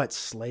last part. What,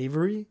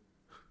 slavery?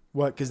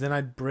 What, because then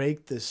I'd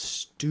break this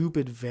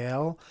stupid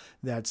veil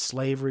that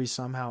slavery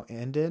somehow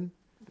ended,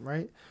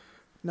 right?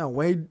 No,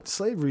 wage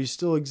slavery is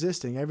still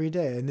existing every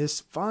day. In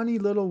this funny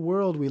little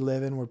world we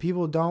live in where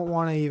people don't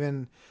want to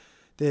even...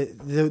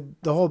 The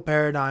whole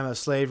paradigm of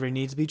slavery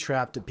needs to be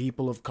trapped to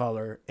people of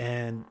color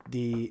and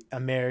the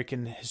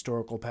American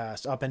historical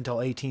past up until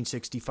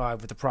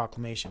 1865 with the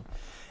Proclamation.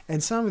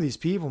 And some of these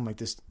people make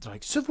this,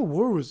 like, Civil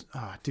War was...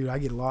 dude, I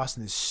get lost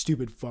in this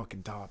stupid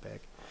fucking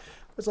topic.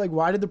 It's like,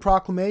 why did the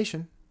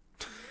Proclamation...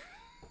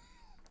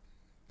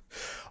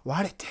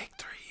 why did it take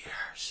 3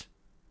 years?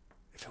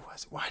 If it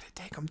was, why did it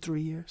take them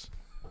 3 years?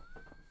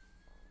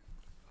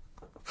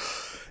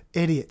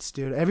 Idiots,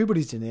 dude.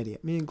 Everybody's an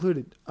idiot, me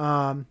included.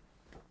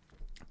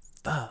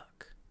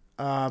 Fuck.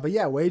 But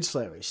yeah, wage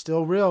slavery,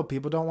 still real.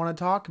 People don't want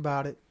to talk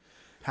about it.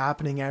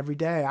 Happening every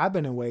day. I've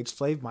been a wage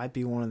slave, might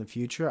be one in the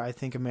future. I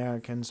think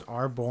Americans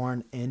are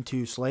born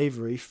into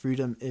slavery.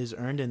 Freedom is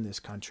earned in this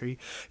country.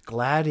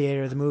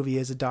 Gladiator, the movie,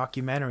 is a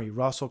documentary.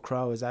 Russell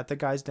Crowe, is that the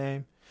guy's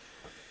name?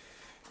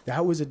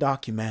 That was a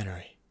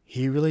documentary.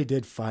 He really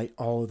did fight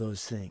all of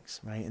those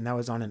things, right? And that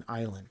was on an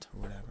island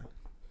or whatever.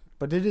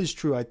 But it is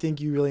true. I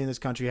think you really in this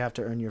country have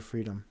to earn your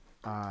freedom.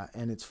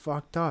 And it's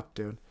fucked up,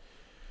 dude.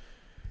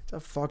 It's a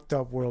fucked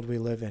up world we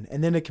live in.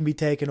 And then it can be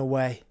taken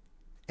away.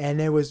 And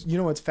it was, you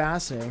know what's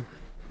fascinating?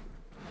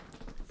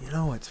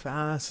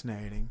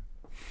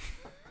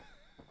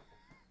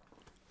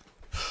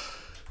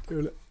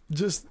 Dude,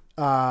 just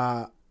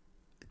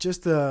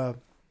the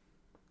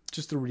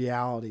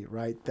reality,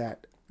 right?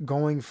 That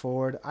going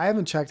forward, I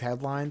haven't checked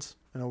headlines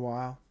in a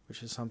while,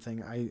 which is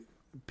something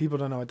people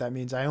don't know what that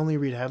means. I only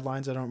read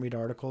headlines. I don't read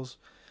articles.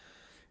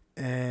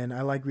 And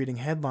I like reading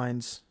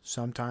headlines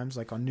sometimes,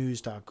 like on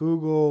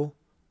news.google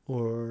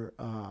or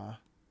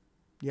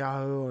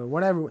Yahoo or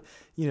whatever,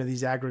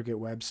 these aggregate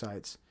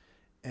websites.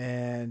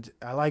 And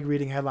I like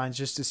reading headlines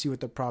just to see what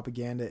the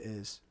propaganda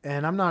is.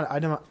 And I'm not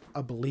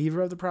a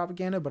believer of the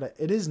propaganda, but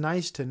it is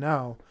nice to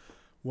know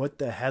what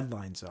the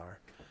headlines are.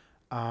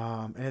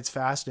 And it's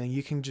fascinating.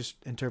 You can just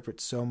interpret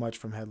so much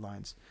from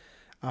headlines.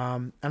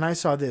 And I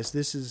saw this.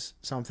 This is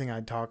something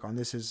I'd talk on.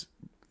 This is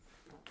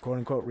quote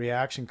unquote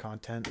reaction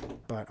content,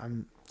 but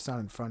it's not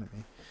in front of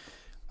me.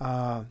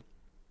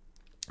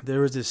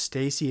 There was this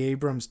Stacey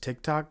Abrams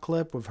TikTok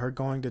clip of her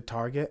going to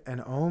Target,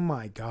 and oh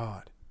my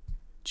God,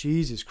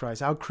 Jesus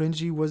Christ, how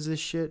cringy was this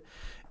shit?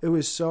 It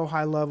was so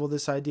high level,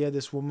 this idea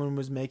this woman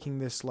was making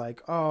this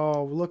like,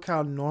 oh, look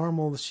how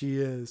normal she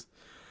is.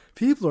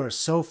 People are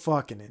so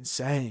fucking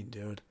insane,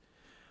 dude.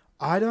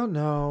 I don't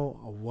know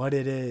what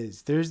it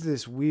is. There's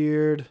this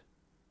weird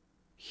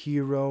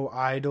hero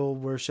idol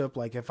worship.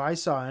 Like if I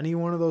saw any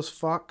one of those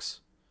fucks,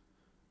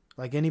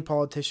 like any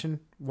politician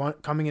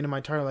coming into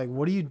my Target, like,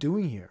 what are you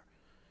doing here?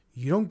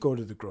 You don't go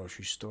to the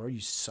grocery store, you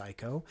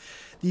psycho.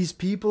 These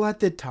people at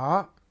the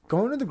top,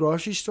 going to the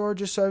grocery store,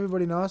 just so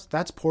everybody knows,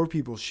 that's poor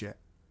people's shit.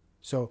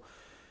 So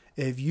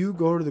if you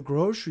go to the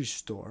grocery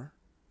store,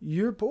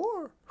 you're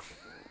poor.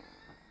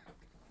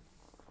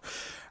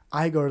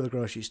 I go to the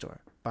grocery store.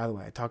 By the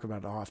way, I talk about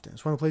it often.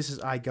 It's one of the places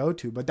I go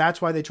to, but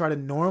that's why they try to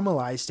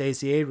normalize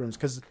Stacey Abrams,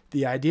 because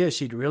the idea is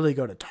she'd really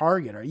go to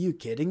Target. Are you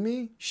kidding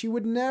me? She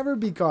would never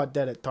be caught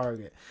dead at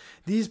Target.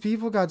 These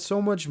people got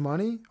so much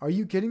money. Are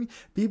you kidding me?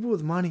 People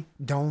with money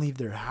don't leave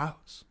their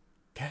house.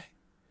 Okay?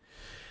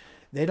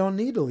 They don't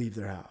need to leave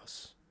their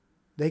house.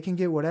 They can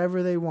get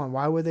whatever they want.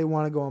 Why would they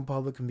want to go in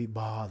public and be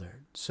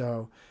bothered?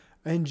 So,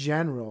 in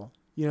general,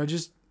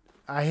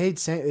 I hate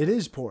saying it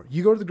is poor.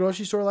 You go to the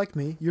grocery store like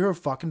me, you're a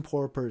fucking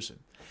poor person.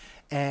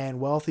 And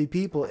wealthy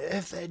people,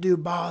 if they do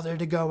bother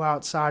to go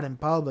outside in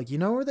public, you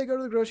know where they go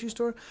to the grocery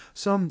store?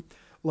 Some,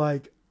 I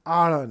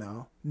don't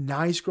know,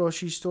 nice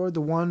grocery store. The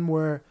one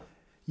where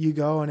you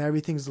go and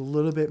everything's a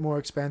little bit more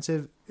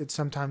expensive. It's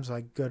sometimes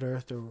like Good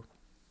Earth or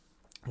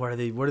what are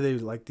they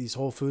like these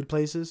Whole Food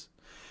places?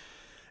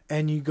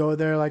 And you go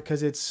there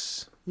because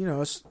it's,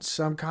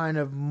 some kind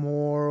of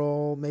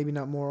moral, maybe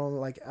not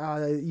moral,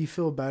 you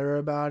feel better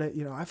about it.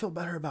 I feel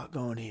better about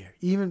going here.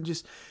 Even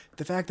just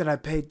the fact that I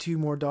paid $2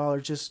 more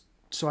just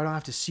so I don't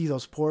have to see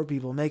those poor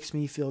people makes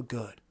me feel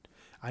good.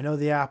 I know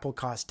the apple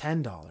costs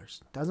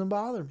 $10. Doesn't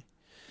bother me.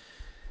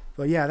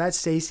 But yeah, that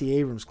Stacey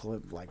Abrams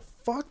clip,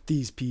 fuck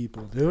these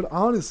people, dude.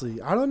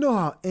 Honestly, I don't know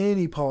how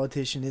any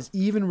politician is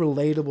even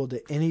relatable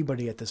to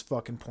anybody at this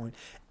fucking point.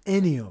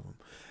 Any of them.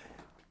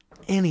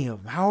 any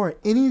of them? How are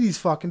any of these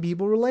fucking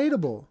people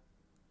relatable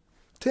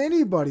to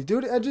anybody,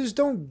 dude? I just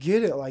don't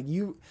get it. Like,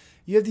 you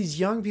have these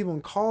young people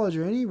in college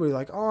or anybody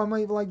like, oh, I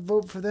might like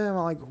vote for them.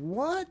 I'm like,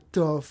 what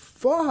the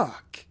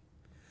fuck?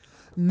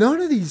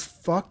 None of these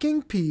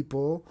fucking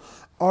people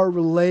are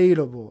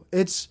relatable.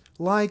 It's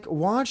like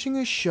watching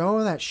a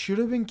show that should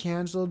have been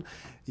canceled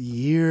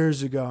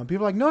years ago. And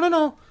people are like,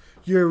 no.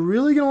 You're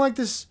really going to like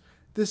this,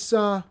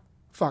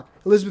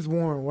 Elizabeth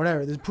Warren,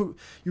 whatever.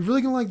 You're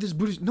really going to like this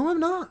Buddhist. No, I'm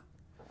not.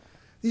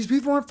 These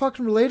people aren't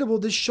fucking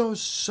relatable. This show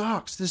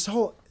sucks. This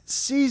whole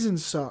season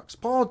sucks.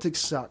 Politics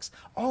sucks.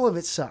 All of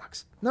it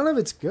sucks. None of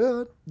it's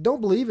good.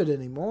 Don't believe it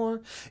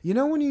anymore. You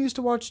know when you used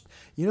to watch,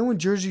 when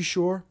Jersey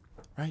Shore,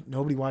 right?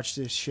 Nobody watched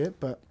this shit,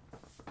 but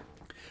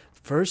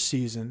first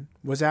season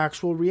was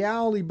actual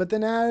reality, but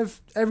then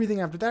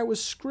everything after that was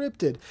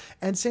scripted.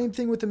 And same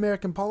thing with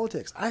American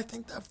politics. I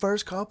think the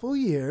first couple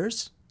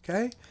years,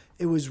 okay,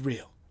 it was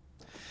real.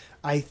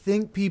 I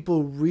think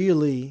people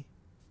really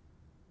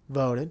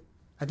voted.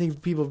 I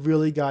think people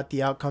really got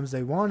the outcomes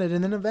they wanted,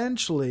 and then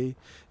eventually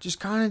just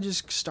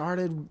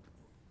started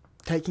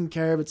taking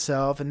care of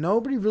itself, and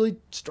nobody really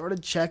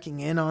started checking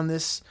in on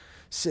this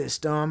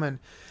system. And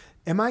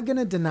am I going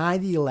to deny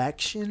the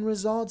election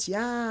results?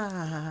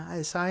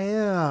 Yes, I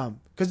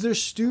am. Because they're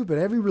stupid.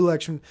 Every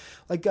election,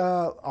 like,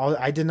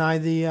 I deny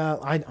the,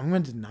 I'm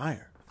going to deny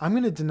her. I'm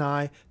going to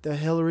deny the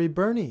Hillary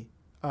Bernie,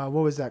 what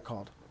was that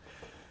called?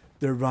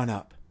 The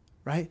run-up,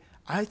 right?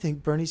 I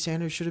think Bernie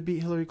Sanders should have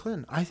beat Hillary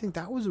Clinton. I think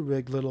that was a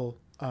rigged little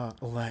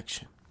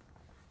election.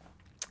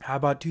 How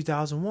about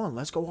 2001?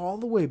 Let's go all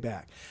the way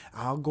back.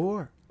 Al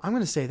Gore. I'm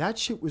going to say that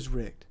shit was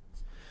rigged.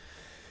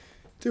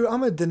 Dude, I'm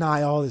going to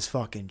deny all this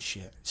fucking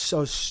shit.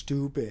 So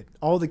stupid.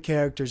 All the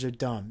characters are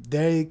dumb.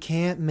 They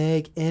can't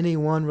make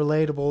anyone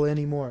relatable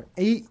anymore.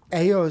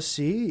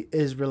 AOC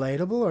is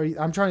relatable?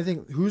 I'm trying to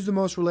think, who's the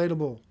most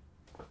relatable?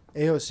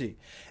 AOC.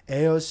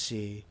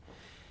 AOC,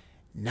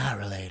 not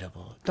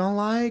relatable. Don't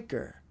like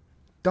her.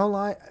 Don't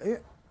like.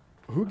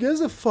 Who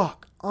gives a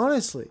fuck?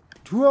 Honestly,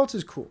 who else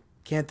is cool?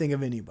 Can't think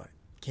of anybody.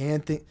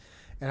 Can't think.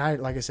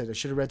 And like I said, I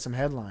should have read some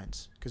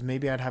headlines because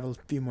maybe I'd have a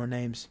few more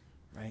names,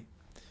 right?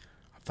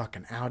 I'm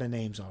fucking out of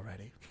names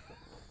already.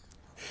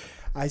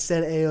 I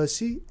said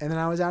AOC, and then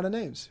I was out of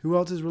names. Who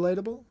else is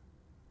relatable?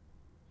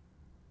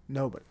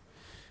 Nobody.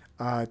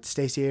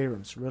 Stacey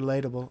Abrams,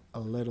 relatable a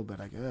little bit,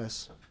 I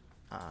guess.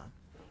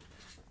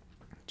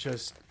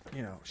 Just,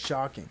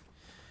 shocking.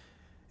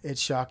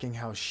 It's shocking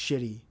how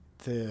shitty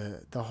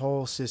the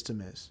whole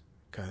system is,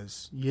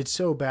 because it's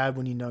so bad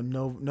when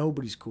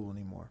nobody's cool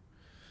anymore.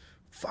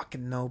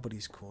 Fucking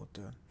nobody's cool,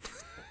 dude.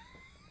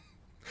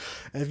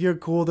 If you're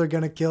cool, they're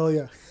gonna kill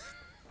you.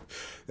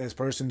 This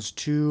person's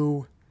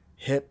too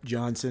hip,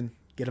 Johnson.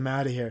 Get him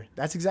out of here.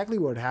 That's exactly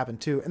what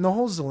happened too. And the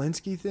whole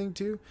Zelensky thing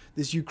too,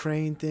 this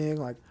Ukraine thing,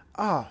 like,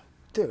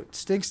 dude,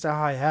 stinks to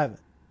high heaven.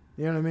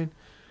 You know what I mean?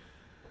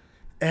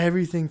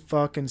 Everything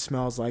fucking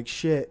smells like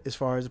shit as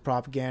far as the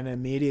propaganda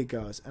and media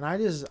goes. And I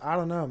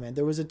don't know, man.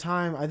 There was a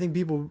time, I think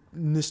people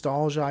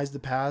nostalgized the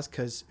past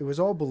because it was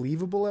all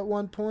believable at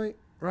one point,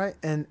 right?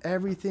 And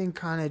everything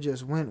kind of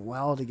just went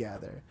well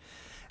together.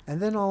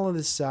 And then all of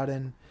a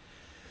sudden,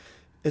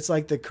 it's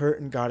like the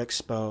curtain got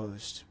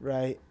exposed,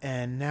 right?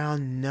 And now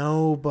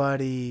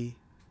nobody,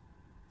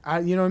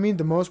 you know what I mean?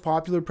 The most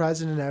popular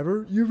president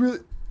ever.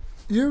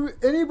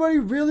 Anybody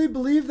really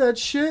believe that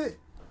shit?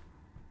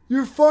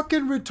 You're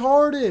fucking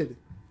retarded.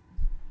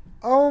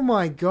 Oh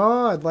my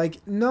God.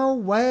 Like, no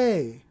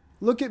way.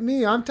 Look at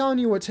me. I'm telling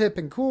you what's hip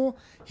and cool.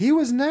 He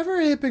was never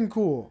hip and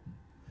cool.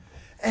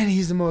 And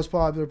he's the most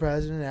popular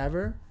president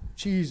ever.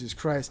 Jesus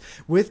Christ.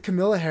 With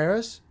Kamala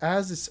Harris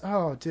as this.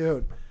 Oh,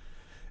 dude.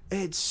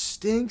 It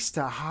stinks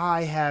to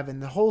high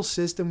heaven. The whole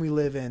system we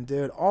live in,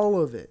 dude.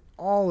 All of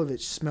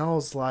it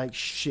smells like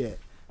shit.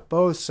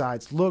 Both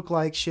sides look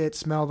like shit,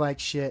 smell like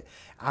shit.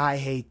 I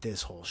hate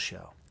this whole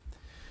show.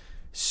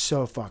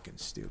 So fucking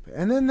stupid.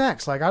 And then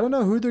next, like, I don't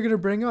know who they're going to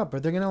bring up. Are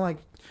they going to, like,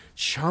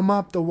 chum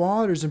up the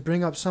waters and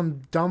bring up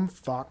some dumb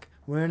fuck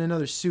wearing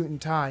another suit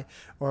and tie,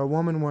 or a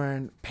woman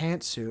wearing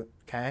pantsuit,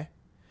 okay?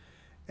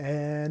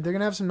 And they're going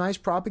to have some nice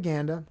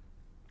propaganda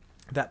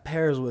that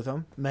pairs with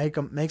them, makes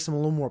them a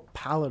little more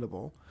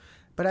palatable.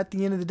 But at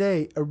the end of the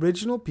day,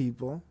 original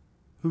people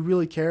who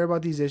really care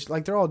about these issues,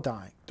 like, they're all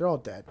dying. They're all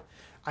dead.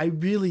 I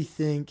really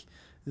think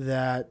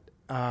that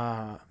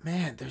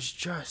there's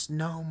just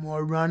no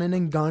more running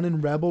and gunning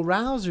rebel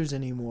rousers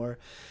anymore.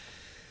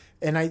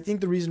 And I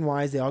think the reason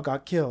why is they all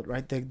got killed,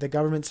 right? The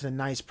government set a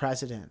nice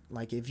precedent.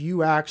 Like, if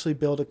you actually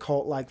build a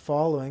cult-like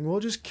following, we'll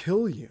just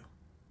kill you.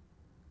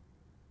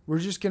 We're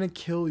just going to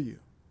kill you.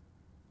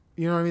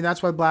 You know what I mean?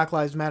 That's why Black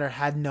Lives Matter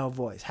had no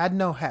voice, had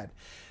no head.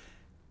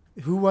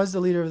 Who was the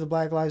leader of the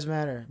Black Lives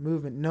Matter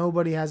movement?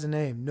 Nobody has a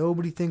name.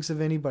 Nobody thinks of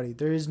anybody.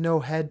 There is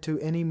no head to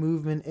any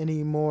movement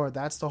anymore.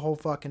 That's the whole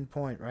fucking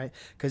point, right?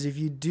 Because if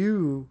you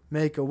do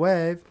make a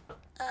wave,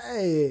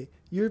 hey,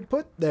 you're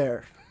put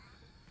there.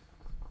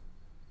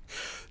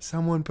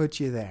 Someone put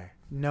you there.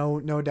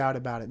 No doubt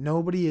about it.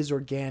 Nobody is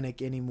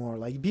organic anymore.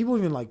 Like, people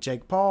even like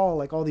Jake Paul,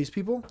 like all these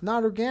people,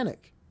 not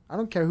organic. I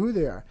don't care who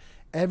they are.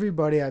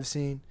 Everybody I've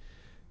seen,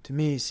 to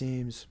me,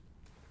 seems,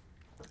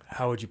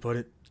 how would you put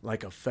it?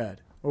 Like a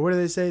Fed. Or what do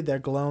they say? They're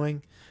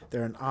glowing.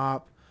 They're an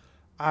op.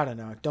 I don't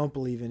know. Don't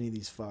believe any of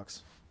these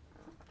fucks.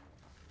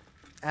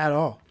 At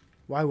all.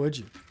 Why would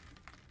you?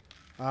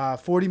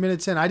 40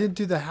 minutes in. I didn't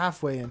do the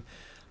halfway in.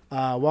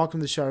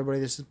 Welcome to the show, everybody.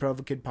 This is the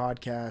Provo Kid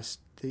Podcast.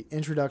 The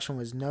introduction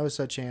was no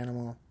such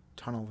animal.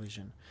 Tunnel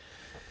vision.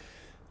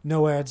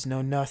 No ads,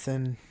 no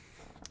nothing.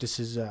 This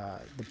is the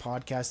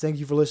podcast. Thank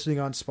you for listening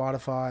on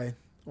Spotify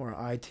or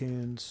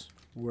iTunes,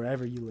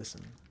 wherever you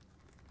listen.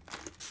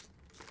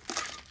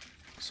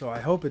 So I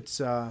hope it's,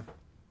 good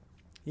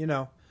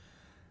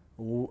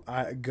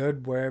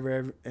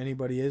wherever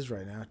anybody is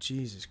right now.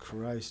 Jesus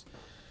Christ.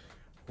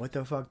 What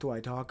the fuck do I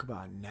talk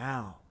about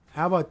now?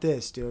 How about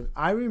this, dude?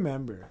 I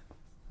remember,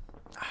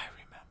 dude.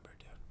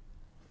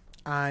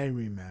 I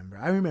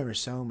remember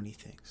so many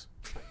things.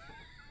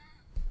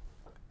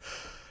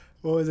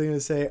 What was I going to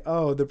say?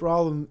 Oh, the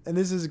problem, and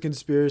this is a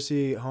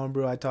conspiracy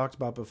homebrew I talked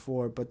about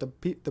before, but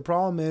the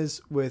problem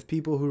is with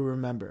people who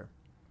remember.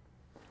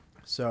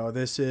 So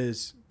this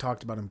is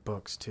talked about in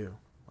books too.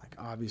 Like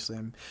obviously,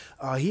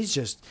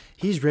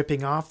 he's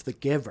ripping off The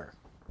Giver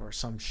or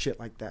some shit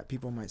like that.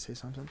 People might say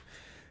something.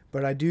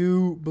 But I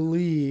do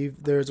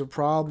believe there's a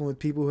problem with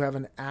people who have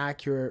an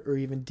accurate or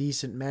even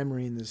decent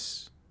memory in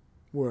this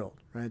world,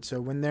 right? So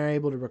when they're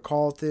able to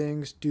recall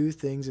things, do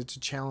things, it's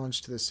a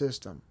challenge to the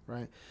system,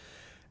 right?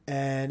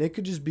 And it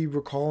could just be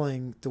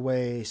recalling the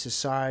way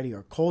society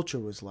or culture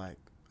was like.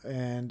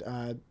 And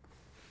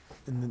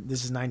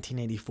this is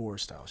 1984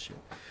 style shit.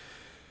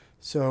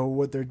 So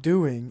what they're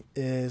doing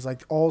is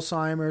like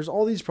Alzheimer's,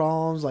 all these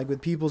problems, like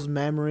with people's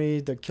memory,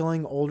 they're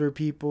killing older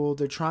people.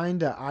 They're trying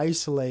to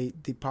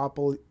isolate the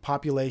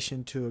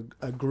population to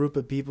a group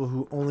of people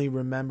who only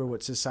remember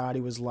what society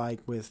was like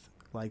with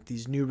like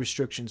these new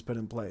restrictions put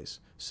in place.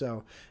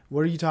 So what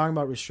are you talking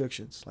about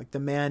restrictions? Like the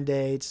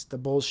mandates, the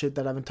bullshit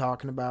that I've been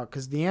talking about.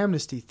 Because the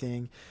amnesty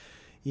thing,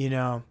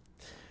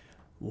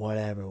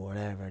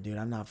 whatever, dude.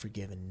 I'm not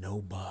forgiving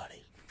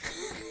nobody.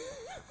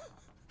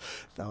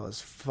 Those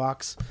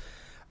fucks.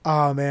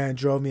 Oh, man,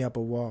 drove me up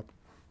a wall.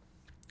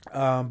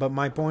 But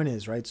my point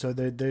is, right, so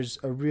there's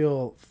a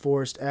real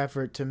forced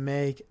effort to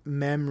make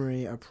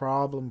memory a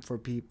problem for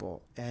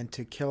people and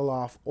to kill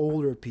off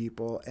older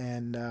people.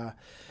 And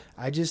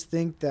I just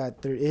think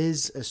that there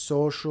is a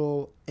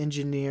social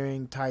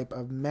engineering type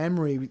of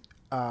memory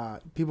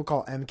people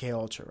call MK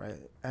Ultra, right?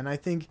 And I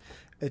think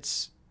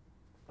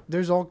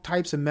there's all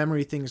types of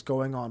memory things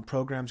going on,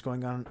 programs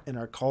going on in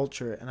our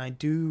culture.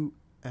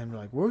 And we're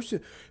like,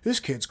 this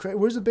kid's crazy.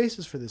 Where's the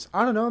basis for this?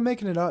 I don't know. I'm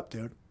making it up,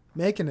 dude.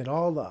 Making it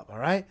all up, all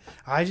right?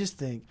 I just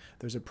think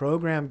there's a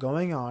program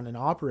going on, an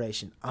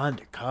operation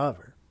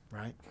undercover,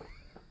 right?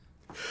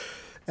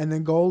 And the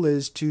goal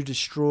is to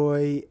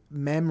destroy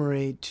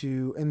memory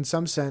to, in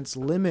some sense,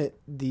 limit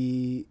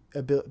the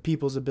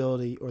people's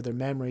ability or their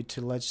memory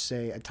to, let's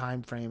say, a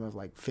time frame of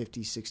like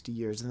 50, 60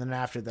 years. And then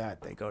after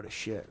that, they go to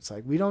shit. It's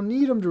like, we don't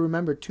need them to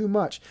remember too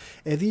much.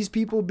 If these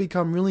people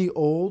become really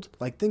old,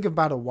 like think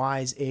about a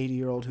wise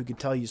 80-year-old who could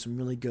tell you some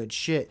really good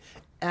shit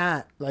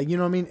like, you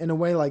know what I mean? In a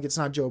way, like it's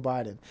not Joe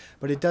Biden.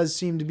 But it does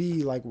seem to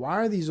be like,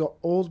 why are these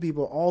old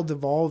people all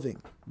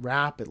devolving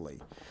rapidly?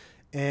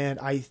 And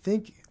I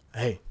think,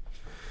 hey,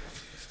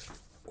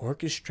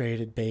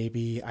 orchestrated,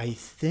 baby. I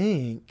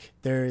think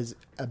there is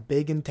a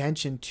big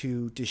intention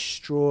to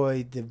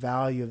destroy the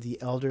value of the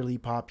elderly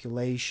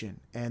population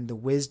and the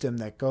wisdom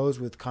that goes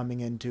with coming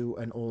into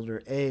an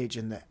older age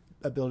and the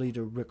ability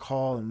to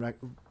recall and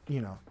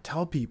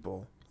tell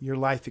people your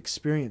life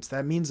experience.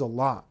 That means a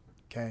lot.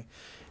 Okay,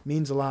 it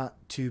means a lot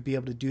to be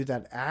able to do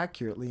that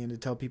accurately and to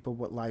tell people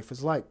what life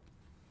was like.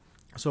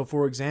 So,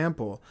 for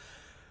example,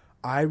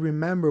 I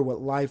remember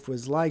what life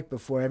was like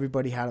before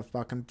everybody had a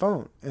fucking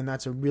phone. And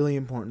that's a really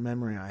important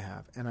memory I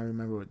have. And I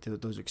remember what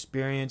those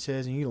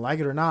experiences, and you like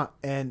it or not.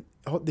 And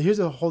here's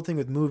the whole thing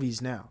with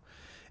movies now.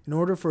 In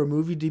order for a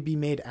movie to be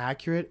made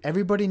accurate,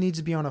 everybody needs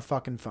to be on a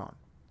fucking phone.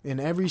 In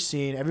every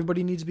scene,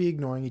 everybody needs to be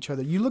ignoring each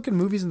other. You look at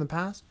movies in the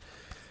past,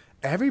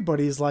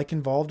 everybody's like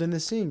involved in the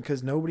scene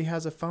because nobody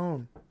has a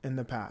phone in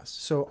the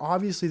past. So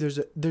obviously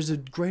there's a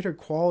greater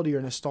quality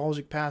or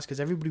nostalgic past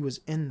because everybody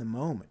was in the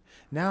moment.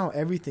 Now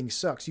everything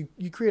sucks.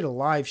 You create a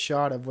live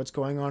shot of what's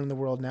going on in the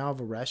world now of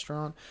a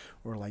restaurant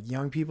or like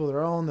young people,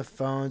 they're all on the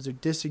phones, they're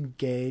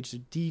disengaged,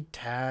 they're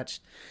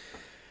detached.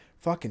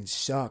 Fucking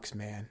sucks,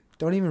 man.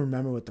 Don't even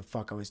remember what the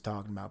fuck I was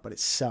talking about, but it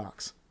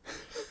sucks.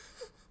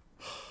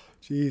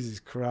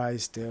 Jesus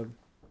Christ, dude.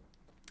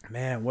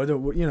 Man,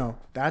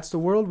 that's the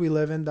world we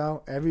live in,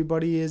 though.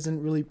 Everybody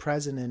isn't really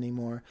present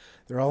anymore.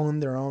 They're all in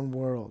their own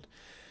world.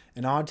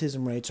 And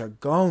autism rates are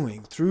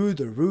going through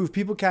the roof.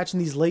 People catching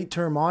these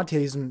late-term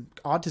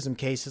autism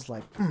cases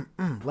like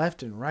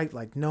left and right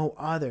like no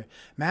other.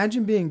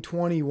 Imagine being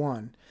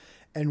 21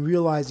 and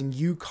realizing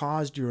you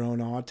caused your own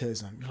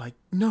autism. You're like,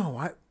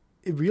 no,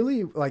 it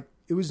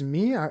was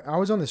me. I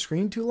was on the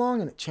screen too long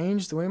and it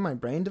changed the way my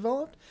brain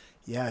developed.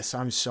 Yes,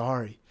 I'm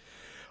sorry.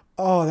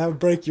 Oh, that would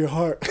break your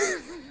heart.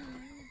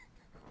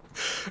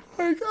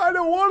 like, I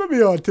don't want to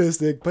be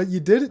autistic, but you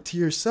did it to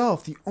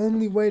yourself. The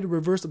only way to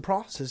reverse the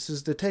process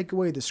is to take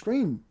away the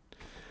screen.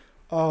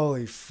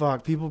 Holy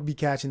fuck. People be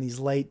catching these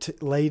late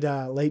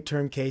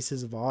term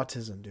cases of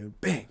autism, dude.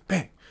 Bang,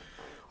 bang.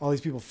 All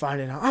these people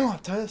finding out, I'm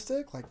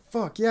autistic. Like,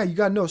 fuck yeah, you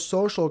got no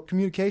social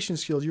communication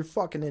skills. You're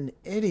fucking an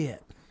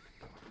idiot.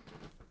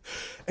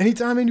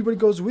 Anytime anybody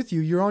goes with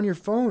you, you're on your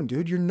phone,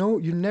 dude. You're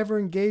never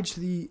engaged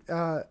the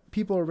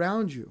people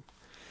around you.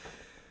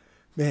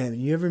 Man,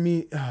 you ever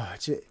meet,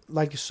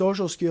 like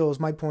social skills,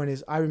 my point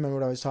is, I remember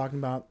what I was talking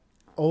about,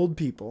 old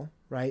people,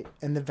 right?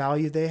 And the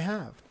value they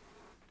have.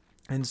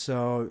 And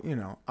so,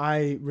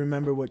 I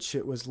remember what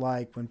shit was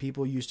like when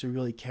people used to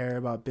really care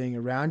about being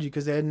around you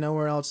because they had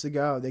nowhere else to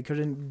go. They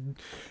couldn't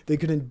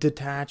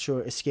detach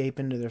or escape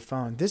into their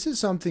phone. This is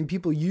something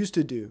people used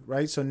to do,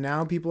 right? So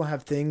now people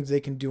have things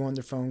they can do on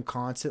their phone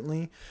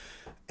constantly.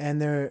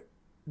 And they're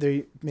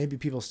maybe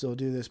people still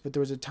do this, but there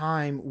was a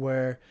time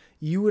where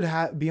you would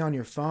be on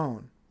your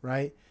phone,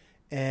 right?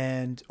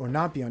 Or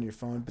not be on your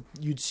phone, but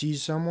you'd see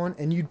someone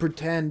and you'd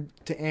pretend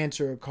to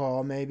answer a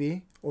call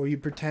maybe, or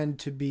you'd pretend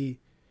to be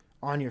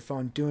on your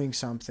phone doing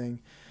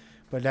something,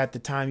 but at the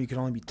time you could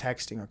only be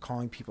texting or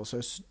calling people. So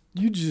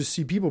you just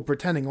see people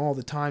pretending all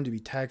the time to be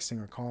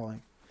texting or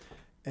calling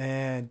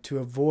and to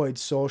avoid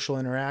social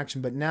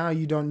interaction. But now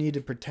you don't need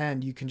to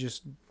pretend. You can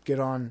just get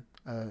on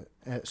a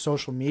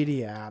social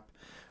media app,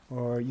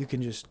 or you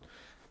can just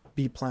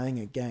be playing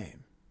a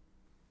game.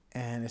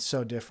 And it's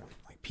so different.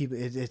 Like people,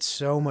 it's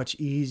so much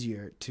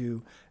easier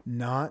to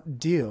not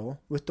deal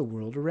with the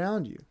world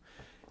around you.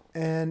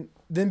 And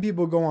then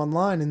people go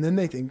online and then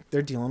they think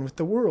they're dealing with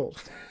the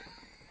world.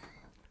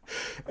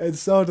 It's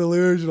so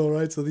delusional,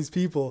 right? So these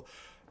people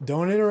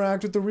don't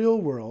interact with the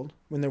real world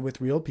when they're with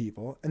real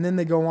people. And then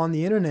they go on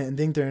the internet and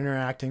think they're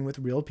interacting with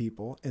real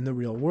people in the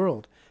real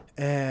world.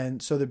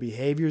 And so their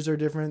behaviors are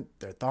different.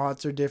 Their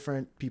thoughts are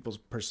different. People's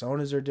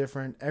personas are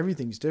different.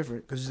 Everything's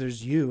different because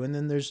there's you. And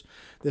then there's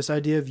this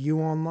idea of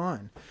you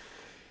online.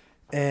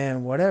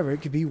 And whatever,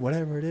 it could be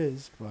whatever it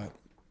is, but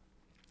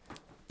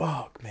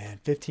fuck, man.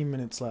 15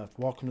 minutes left.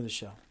 Welcome to the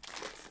show.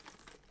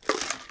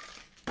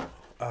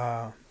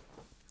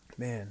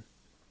 Man.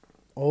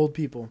 Old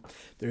people.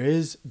 There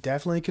is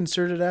definitely a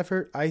concerted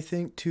effort, I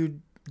think, to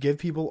give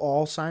people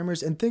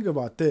Alzheimer's. And think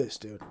about this,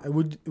 dude.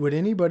 Would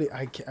anybody...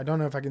 I don't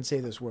know if I can say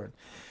this word.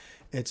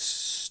 It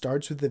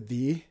starts with a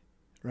V,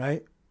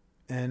 right?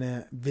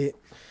 And V...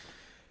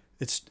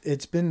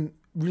 It's been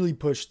really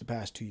pushed the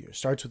past 2 years.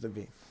 Starts with a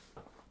V.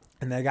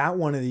 And they got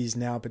one of these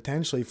now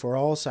potentially for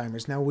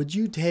Alzheimer's. Now, would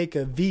you take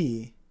a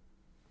V?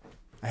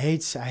 I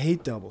hate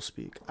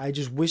doublespeak. I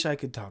just wish I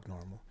could talk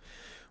normal.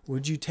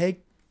 Would you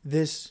take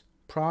this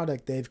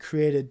product they've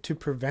created to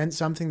prevent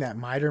something that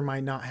might or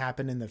might not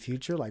happen in the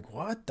future? Like,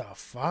 what the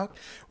fuck?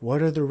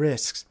 What are the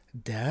risks?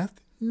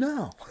 Death?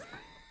 No.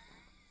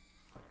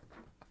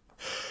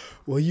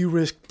 Will you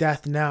risk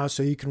death now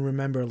so you can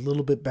remember a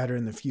little bit better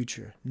in the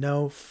future?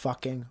 No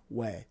fucking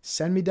way.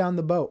 Send me down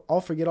the boat. I'll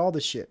forget all the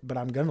shit, but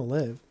I'm gonna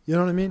live. You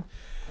know what I mean?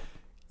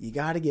 You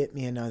gotta get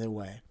me another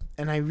way.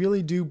 And I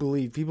really do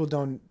believe, people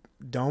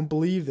don't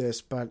believe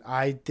this, but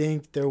I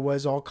think there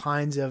was all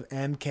kinds of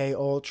MK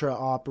Ultra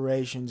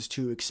operations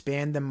to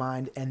expand the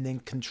mind and then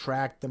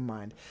contract the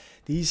mind.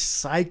 These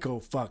psycho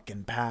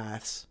fucking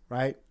paths,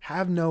 right?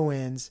 Have no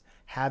ends,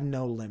 have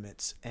no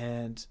limits.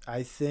 And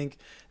I think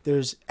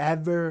there's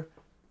ever,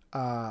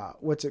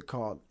 what's it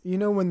called? You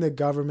know, when the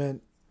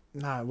government,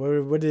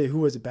 who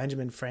was it?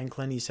 Benjamin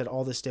Franklin. He said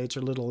all the states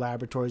are little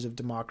laboratories of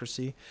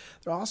democracy.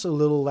 They're also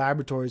little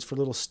laboratories for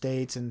little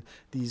states and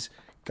these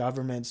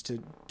governments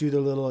to do their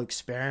little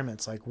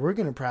experiments. Like, we're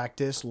going to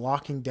practice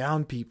locking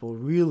down people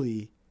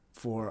really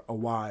for a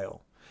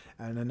while.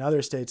 And in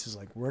other states is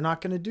like, we're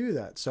not going to do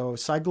that. So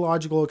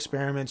psychological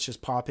experiments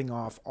just popping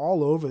off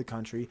all over the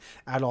country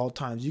at all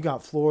times. You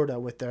got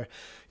Florida with their,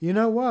 you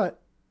know what?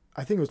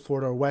 I think it was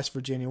Florida or West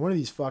Virginia, one of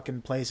these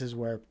fucking places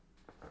where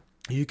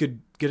you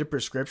could get a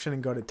prescription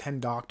and go to 10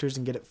 doctors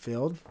and get it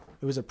filled.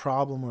 It was a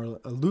problem or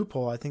a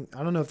loophole. I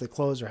don't know if they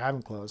closed or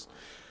haven't closed.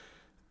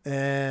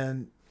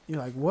 And you're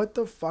like, what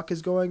the fuck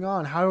is going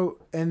on?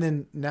 And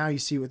then now you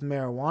see with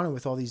marijuana,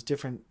 with all these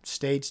different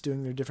states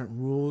doing their different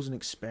rules and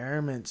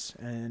experiments.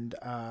 And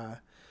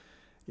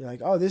you're like,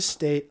 oh, this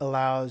state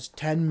allows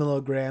 10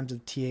 milligrams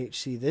of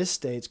THC. This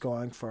state's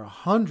going for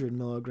 100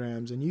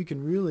 milligrams. And you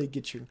can really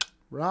get your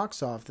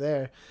rocks off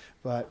there.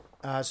 But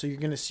so you're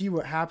going to see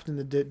what happened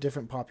in the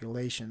different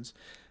populations.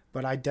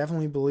 But I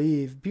definitely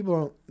believe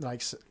people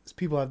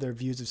have their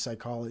views of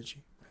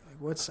psychology. Like,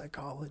 what's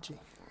psychology?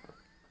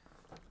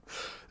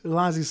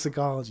 Lots of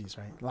psychologies,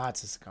 right?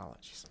 Lots of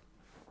psychologies.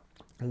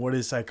 What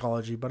is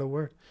psychology but a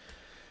word?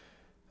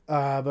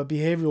 But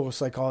behavioral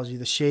psychology,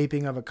 the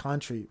shaping of a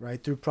country,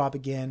 right, through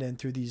propaganda and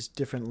through these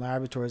different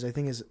laboratories, I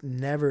think is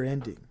never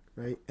ending,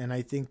 right? And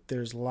I think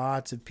there's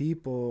lots of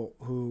people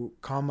who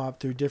come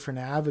up through different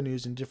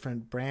avenues and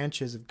different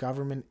branches of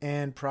government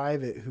and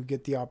private who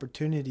get the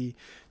opportunity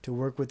to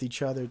work with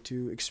each other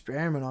to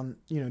experiment on,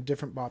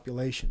 different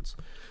populations.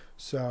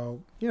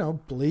 So,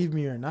 believe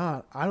me or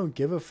not, I don't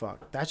give a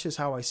fuck. That's just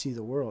how I see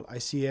the world. I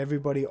see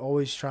everybody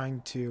always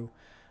trying to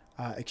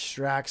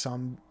extract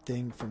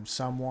something from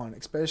someone,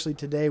 especially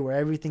today where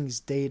everything's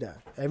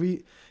data.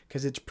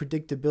 Because it's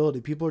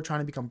predictability. People are trying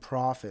to become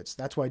prophets.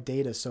 That's why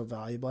data is so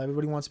valuable.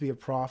 Everybody wants to be a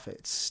prophet.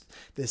 It's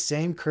the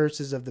same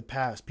curses of the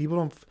past.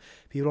 People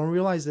don't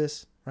realize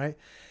this, right?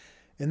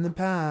 In the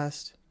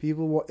past,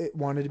 people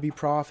wanted to be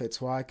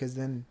prophets. Why? Because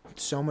then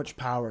so much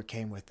power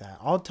came with that.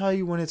 I'll tell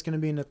you when it's going to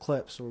be an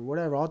eclipse or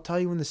whatever. I'll tell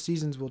you when the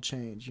seasons will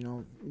change.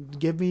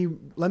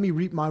 Let me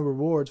reap my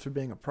rewards for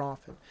being a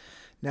prophet.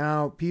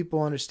 Now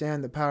people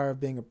understand the power of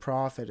being a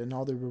prophet and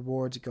all the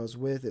rewards that goes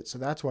with it. So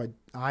that's why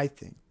I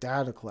think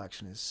data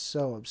collection is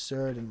so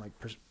absurd and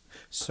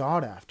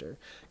sought after,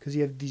 because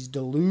you have these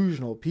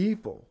delusional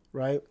people,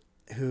 right,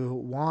 who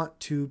want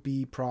to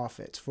be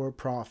prophets for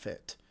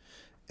profit,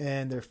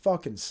 and they're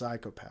fucking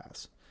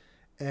psychopaths,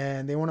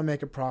 and they want to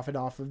make a profit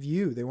off of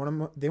you. They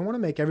want to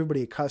make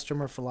everybody a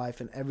customer for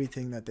life in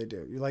everything that they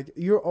do.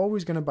 You're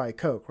always going to buy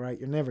Coke, right?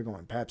 You're never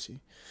going Pepsi.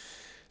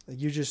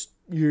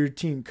 You're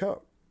Team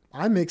Coke.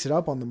 I mix it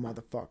up on the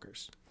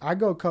motherfuckers. I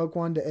go Coke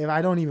one day. If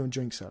I don't even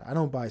drink soda, I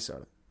don't buy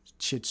soda.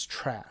 Shit's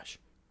trash,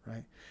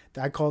 right?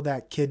 I call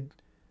that kid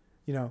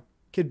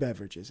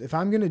beverages. If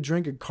I'm going to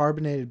drink a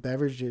carbonated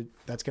beverage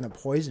that's going to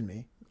poison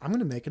me, I'm going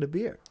to make it a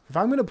beer. If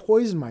I'm going to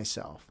poison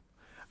myself,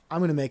 I'm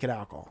going to make it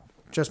alcohol.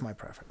 Just my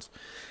preference.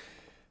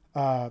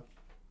 But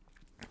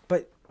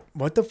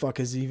what the fuck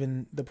is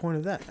even the point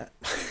of that?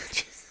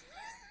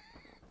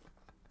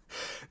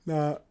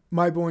 Now,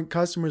 my point,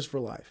 customers for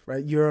life,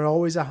 right? You're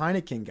always a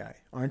Heineken guy,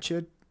 aren't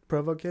you,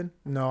 Provo Kid?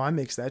 No, I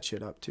mix that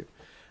shit up too.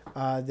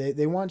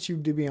 They want you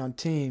to be on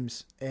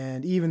teams,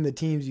 and even the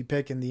teams you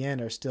pick in the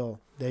end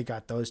they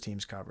got those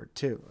teams covered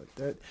too.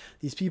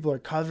 These people are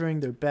covering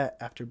their bet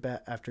after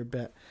bet after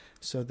bet,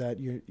 so that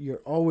you're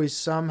always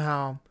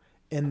somehow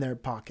in their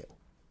pocket.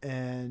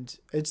 And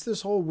it's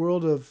this whole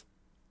world of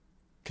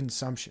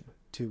consumption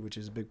too, which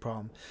is a big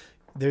problem.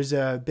 There's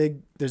a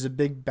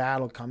big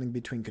battle coming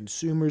between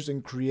consumers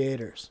and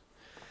creators.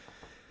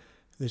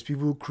 There's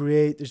people who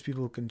create, there's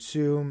people who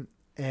consume,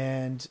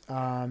 and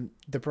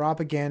the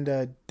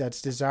propaganda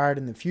that's desired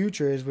in the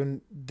future is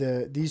when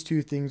these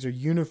two things are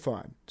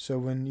unified. So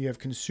when you have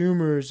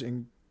consumers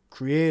and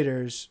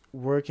creators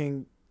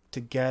working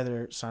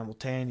together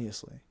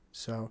simultaneously.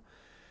 So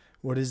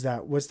what is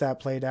that? What's that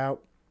played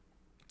out?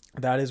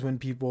 That is when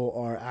people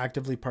are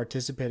actively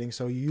participating.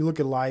 So you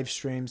look at live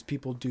streams,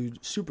 people do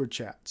super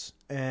chats,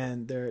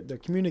 and they're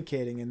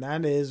communicating, and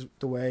that is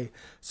the way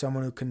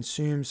someone who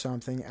consumes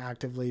something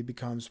actively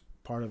becomes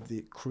part of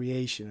the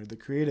creation or the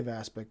creative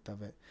aspect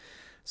of it.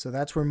 So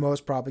that's where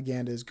most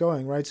propaganda is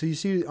going, right? So you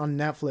see it on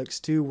Netflix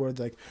too, where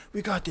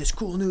we got this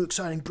cool new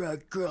exciting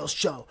Black Girls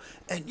show,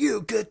 and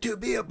you get to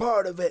be a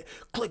part of it.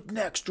 Click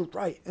next or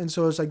right. And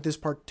so it's like this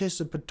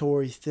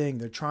participatory thing.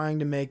 They're trying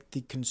to make the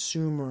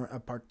consumer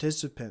a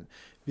participant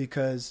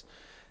because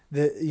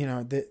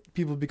the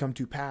people become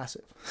too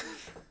passive,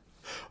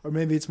 or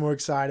maybe it's more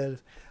excited.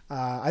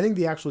 I think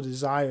the actual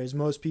desire is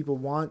most people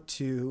want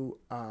to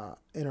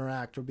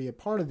interact or be a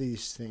part of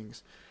these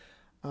things.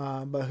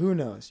 But who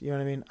knows? You know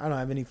what I mean? I don't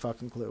have any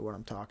fucking clue what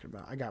I'm talking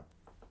about. I got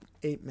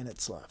 8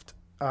 minutes left.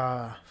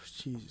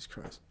 Jesus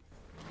Christ.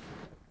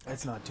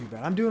 That's not too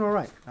bad. I'm doing all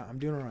right.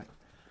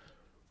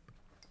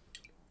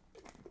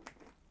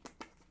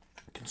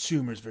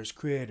 Consumers versus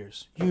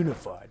creators.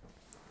 Unified.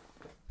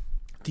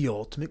 The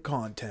ultimate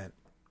content.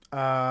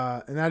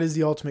 And that is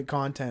the ultimate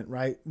content,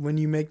 right? When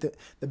you make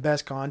the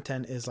best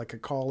content is like a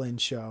call-in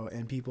show,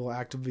 and people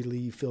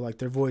actively feel like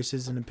their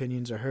voices and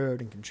opinions are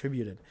heard and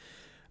contributed.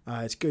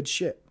 It's good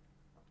shit.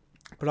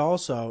 But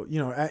also,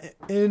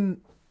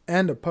 and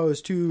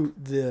opposed to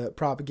the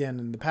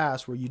propaganda in the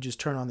past where you just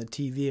turn on the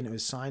TV and it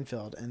was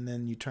Seinfeld, and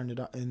then you turned it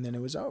on and then it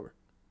was over.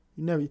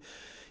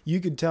 You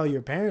could tell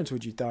your parents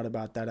what you thought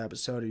about that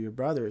episode, or your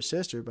brother or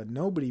sister, but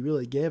nobody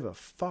really gave a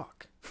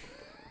fuck.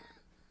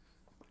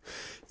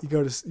 You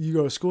go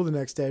to school the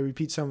next day,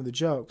 repeat some of the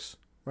jokes,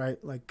 right?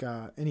 Like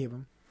any of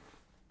them.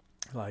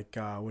 Like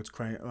what's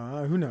crazy?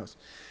 Who knows?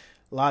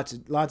 Lots of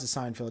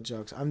Seinfeld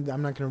jokes. I'm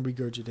not going to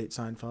regurgitate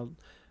Seinfeld.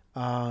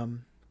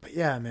 But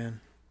yeah,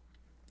 man.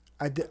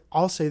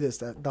 I'll say this,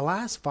 that the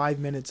last 5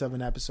 minutes of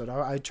an episode,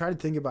 I try to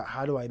think about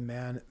how do I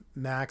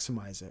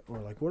maximize it, or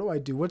like what do I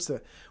do?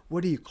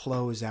 What do you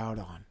close out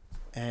on?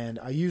 And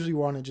I usually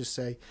want to just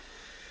say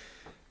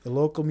the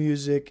local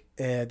music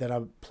that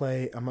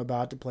I'm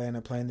about to play and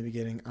I play in the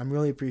beginning. I'm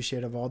really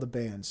appreciative of all the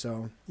bands.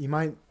 So you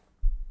might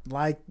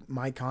like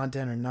my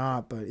content or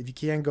not, but if you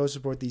can, go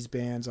support these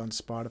bands on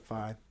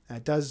Spotify.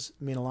 It does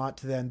mean a lot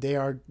to them. They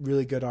are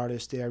really good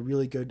artists. They are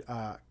really good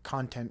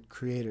content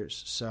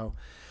creators. So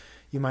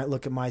you might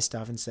look at my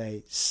stuff and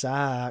say,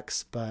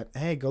 sucks, but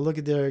hey, go look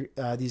at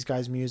these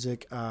guys'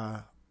 music.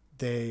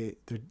 They're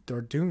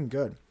doing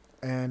good.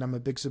 And I'm a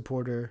big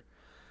supporter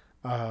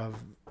of,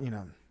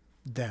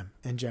 them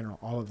in general,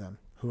 all of them,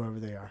 whoever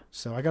they are.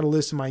 So I got a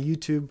list on my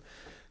YouTube.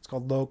 It's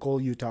called Local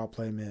Utah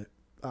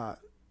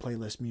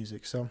Playlist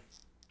Music. So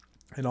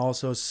And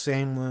also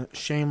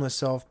shameless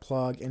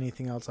self-plug,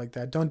 anything else like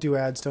that. Don't do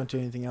ads, don't do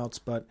anything else,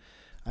 but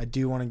I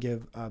do want to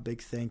give a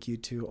big thank you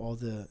to all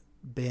the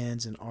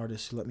bands and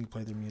artists who let me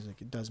play their music.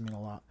 It does mean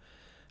a lot.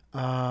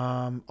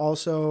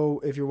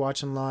 Also, if you're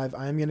watching live,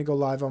 I am going to go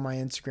live on my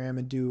Instagram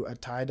and do a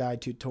tie-dye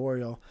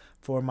tutorial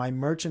for my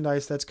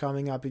merchandise that's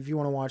coming up. If you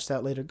want to watch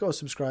that later, go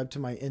subscribe to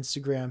my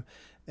Instagram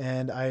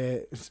and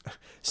I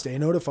stay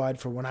notified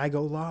for when I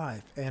go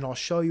live, and I'll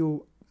show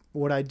you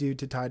what I do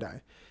to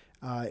tie-dye.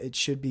 It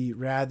should be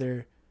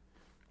rather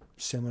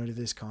similar to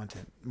this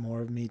content,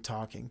 more of me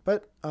talking,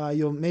 but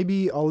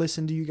I'll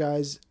listen to you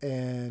guys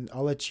and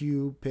I'll let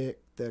you pick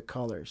the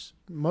colors.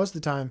 Most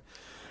of the time,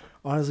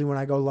 honestly, when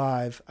I go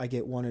live, I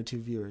get 1 or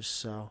 2 viewers,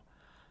 so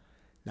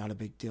not a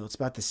big deal. It's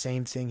about the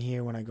same thing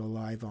here when I go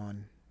live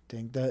on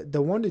thing.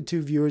 The 1 to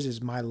 2 viewers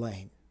is my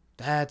lane.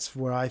 That's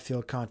where I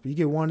feel comfortable. You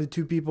get 1 to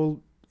 2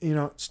 people,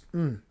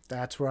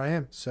 that's where I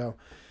am. So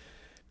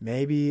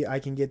maybe I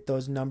can get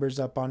those numbers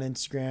up on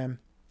Instagram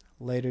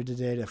later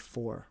today to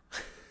 4.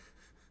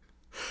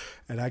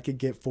 And I could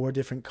get 4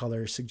 different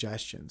color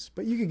suggestions.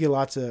 But you could get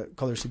lots of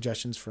color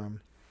suggestions from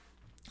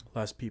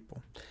less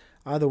people.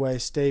 Either way,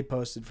 stay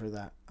posted for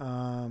that.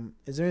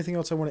 Is there anything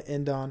else I want to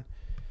end on?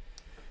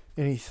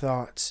 Any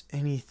thoughts?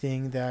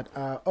 Anything that...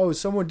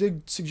 someone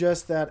did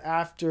suggest that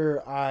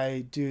after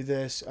I do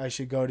this, I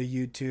should go to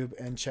YouTube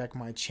and check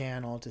my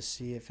channel to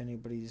see if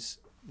anybody's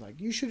like,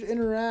 you should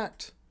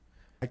interact.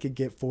 I could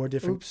get 4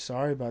 different... Oops,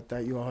 sorry about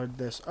that. You all heard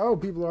this. Oh,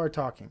 people are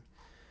talking.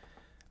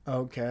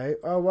 Okay.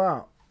 Oh,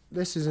 wow.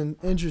 This is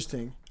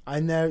interesting. I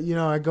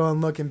go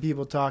and look and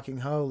people talking.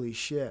 Holy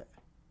shit.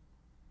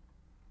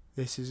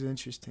 This is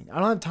interesting. I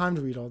don't have time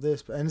to read all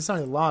this, and it's not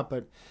a lot,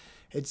 but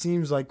it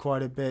seems like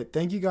quite a bit.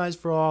 Thank you guys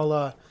for all,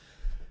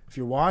 if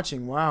you're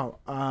watching, wow.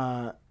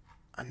 I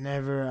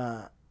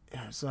never,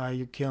 saw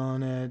you're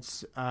killing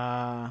it.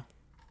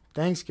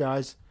 Thanks,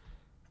 guys,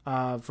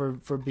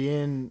 for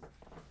being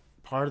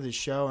part of the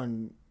show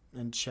and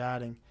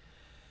chatting.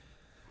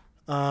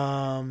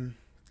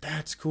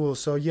 That's cool.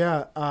 So,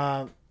 yeah,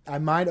 I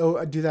might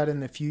do that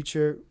in the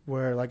future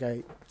where,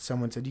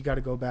 someone said, you got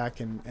to go back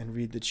and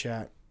read the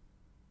chat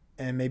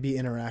and maybe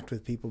interact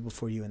with people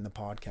before you end the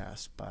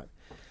podcast. But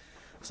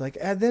it's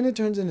and then it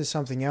turns into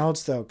something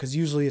else, though, because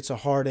usually it's a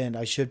hard end.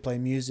 I should play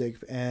music,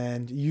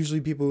 and usually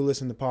people who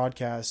listen to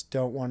podcasts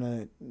don't want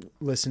to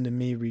listen to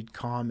me read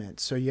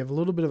comments. So you have a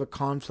little bit of a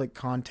conflict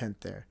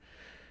content there.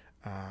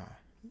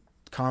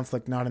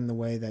 Conflict not in the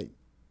way that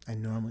I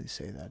normally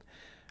say that.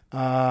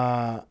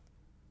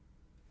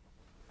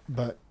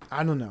 But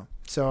I don't know.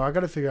 So I got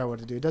to figure out what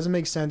to do. It doesn't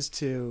make sense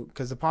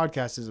because the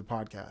podcast is a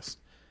podcast.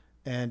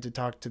 And to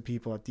talk to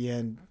people at the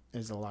end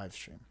is a live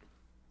stream.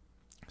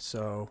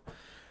 So,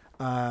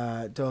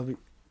 Deuce,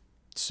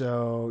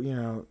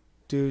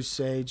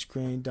 Sage,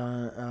 Green,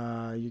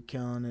 Donna, you're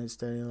killing it,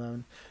 Steady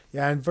 11.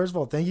 Yeah, and first of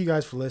all, thank you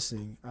guys for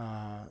listening.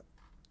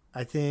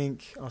 I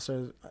think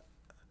also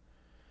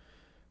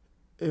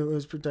it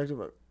was protected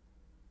by...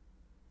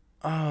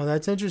 Oh,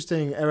 that's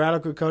interesting.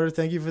 Radical Coder,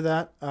 thank you for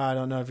that. I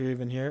don't know if you're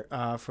even here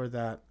for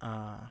that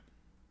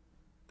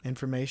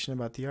information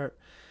about the art.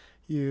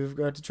 You've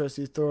got to trust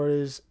the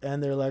authorities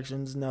and their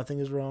elections. Nothing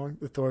is wrong.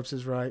 The Thorpes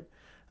is right.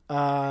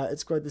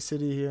 It's quite the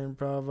city here in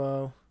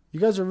Provo. You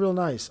guys are real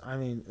nice. I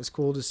mean, it's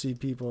cool to see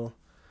people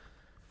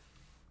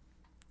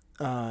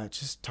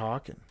just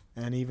talking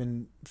and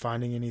even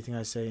finding anything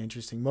I say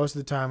interesting. Most of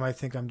the time, I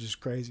think I'm just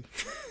crazy.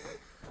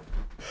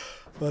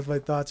 Both my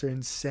thoughts are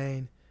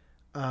insane.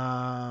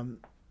 Well,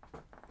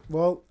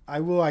 I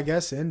will, I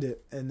guess, end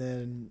it. And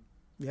then,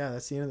 yeah,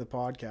 that's the end of the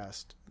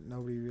podcast.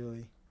 Nobody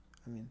really,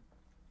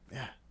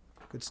 yeah.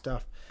 Good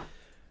stuff.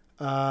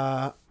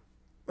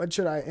 What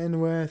should I end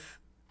with?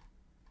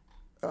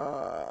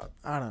 I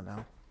don't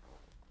know.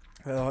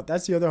 Well,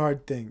 that's the other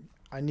hard thing.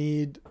 I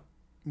need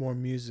more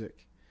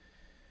music.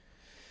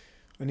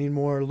 I need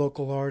more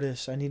local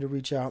artists. I need to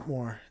reach out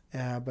more.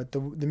 But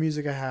the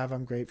music I have,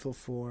 I'm grateful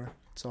for.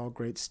 It's all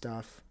great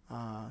stuff.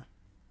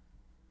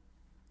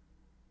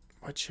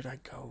 What should I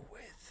go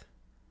with?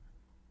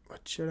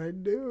 What should I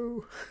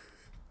do?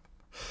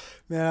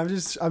 Man,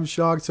 I'm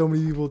shocked so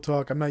many people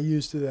talk. I'm not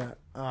used to that.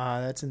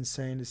 That's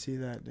insane to see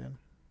that, dude.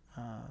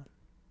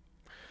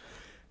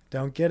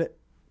 Don't get it.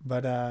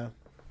 But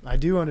I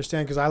do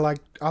understand because I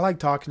like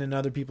talking in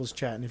other people's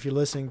chat. And if you're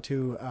listening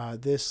to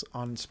this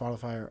on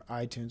Spotify or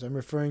iTunes, I'm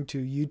referring to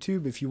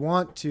YouTube. If you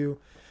want to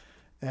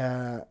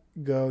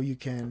go, you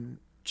can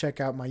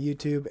check out my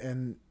YouTube.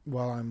 And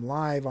while I'm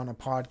live on a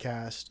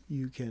podcast,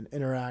 you can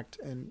interact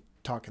and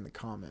talk in the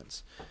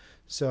comments.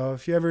 So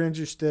if you're ever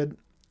interested,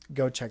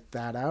 go check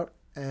that out.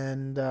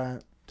 And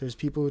there's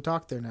people who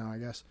talk there now, I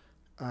guess.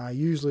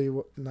 Usually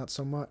not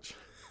so much.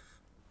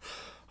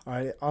 All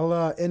right,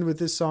 I'll end with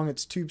this song.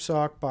 It's Tube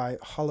Sock by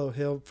Hollow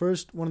Hill.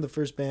 One of the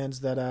first bands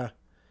that,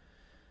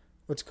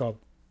 what's it called?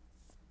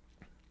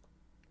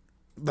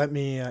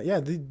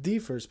 The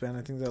first band,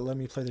 I think, that let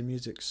me play their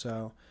music.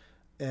 So,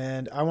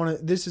 and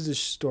this is a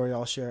story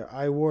I'll share.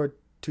 I wore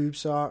tube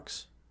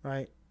socks,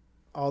 right,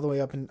 all the way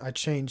up, and I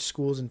changed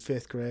schools in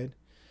 5th grade.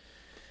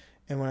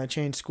 And when I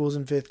changed schools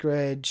in 5th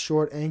grade,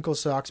 short ankle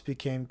socks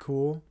became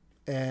cool.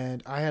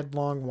 And I had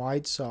long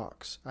white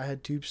socks. I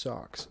had tube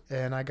socks.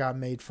 And I got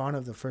made fun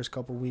of the first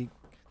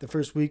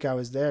week I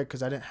was there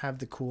because I didn't have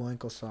the cool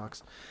ankle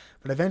socks.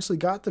 But I eventually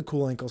got the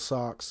cool ankle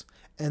socks.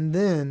 And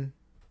then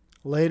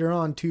later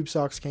on, tube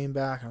socks came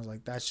back. And I was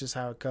like, that's just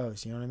how it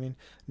goes. You know what I mean?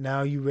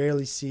 Now you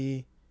rarely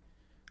see,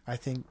 I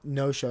think,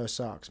 no-show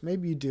socks.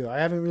 Maybe you do. I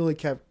haven't really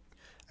kept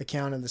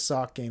account of the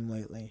sock game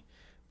lately.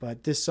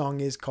 But this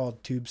song is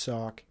called Tube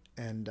Sock.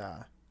 And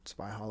it's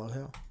by Hollow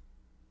Hill.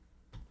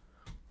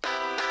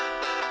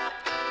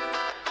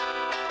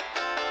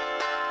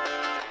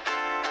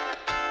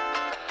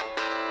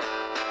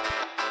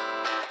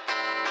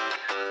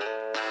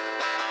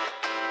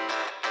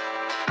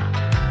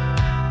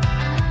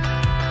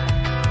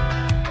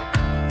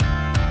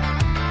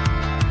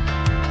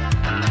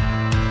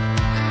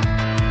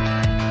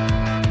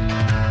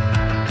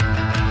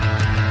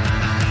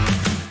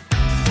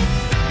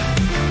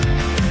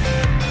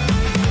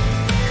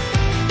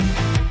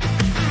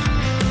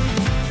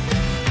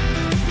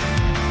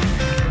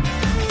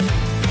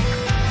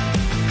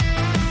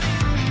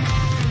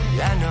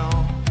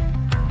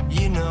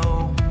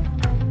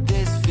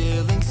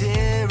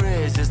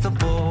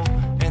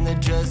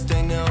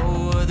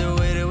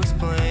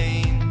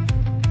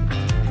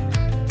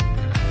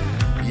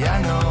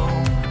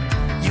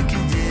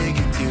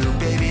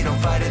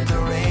 Fight it, the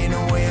rain,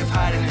 a way of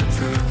hiding the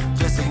truth.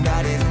 Just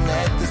ignite it and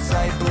let the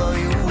sight blow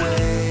you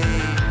away.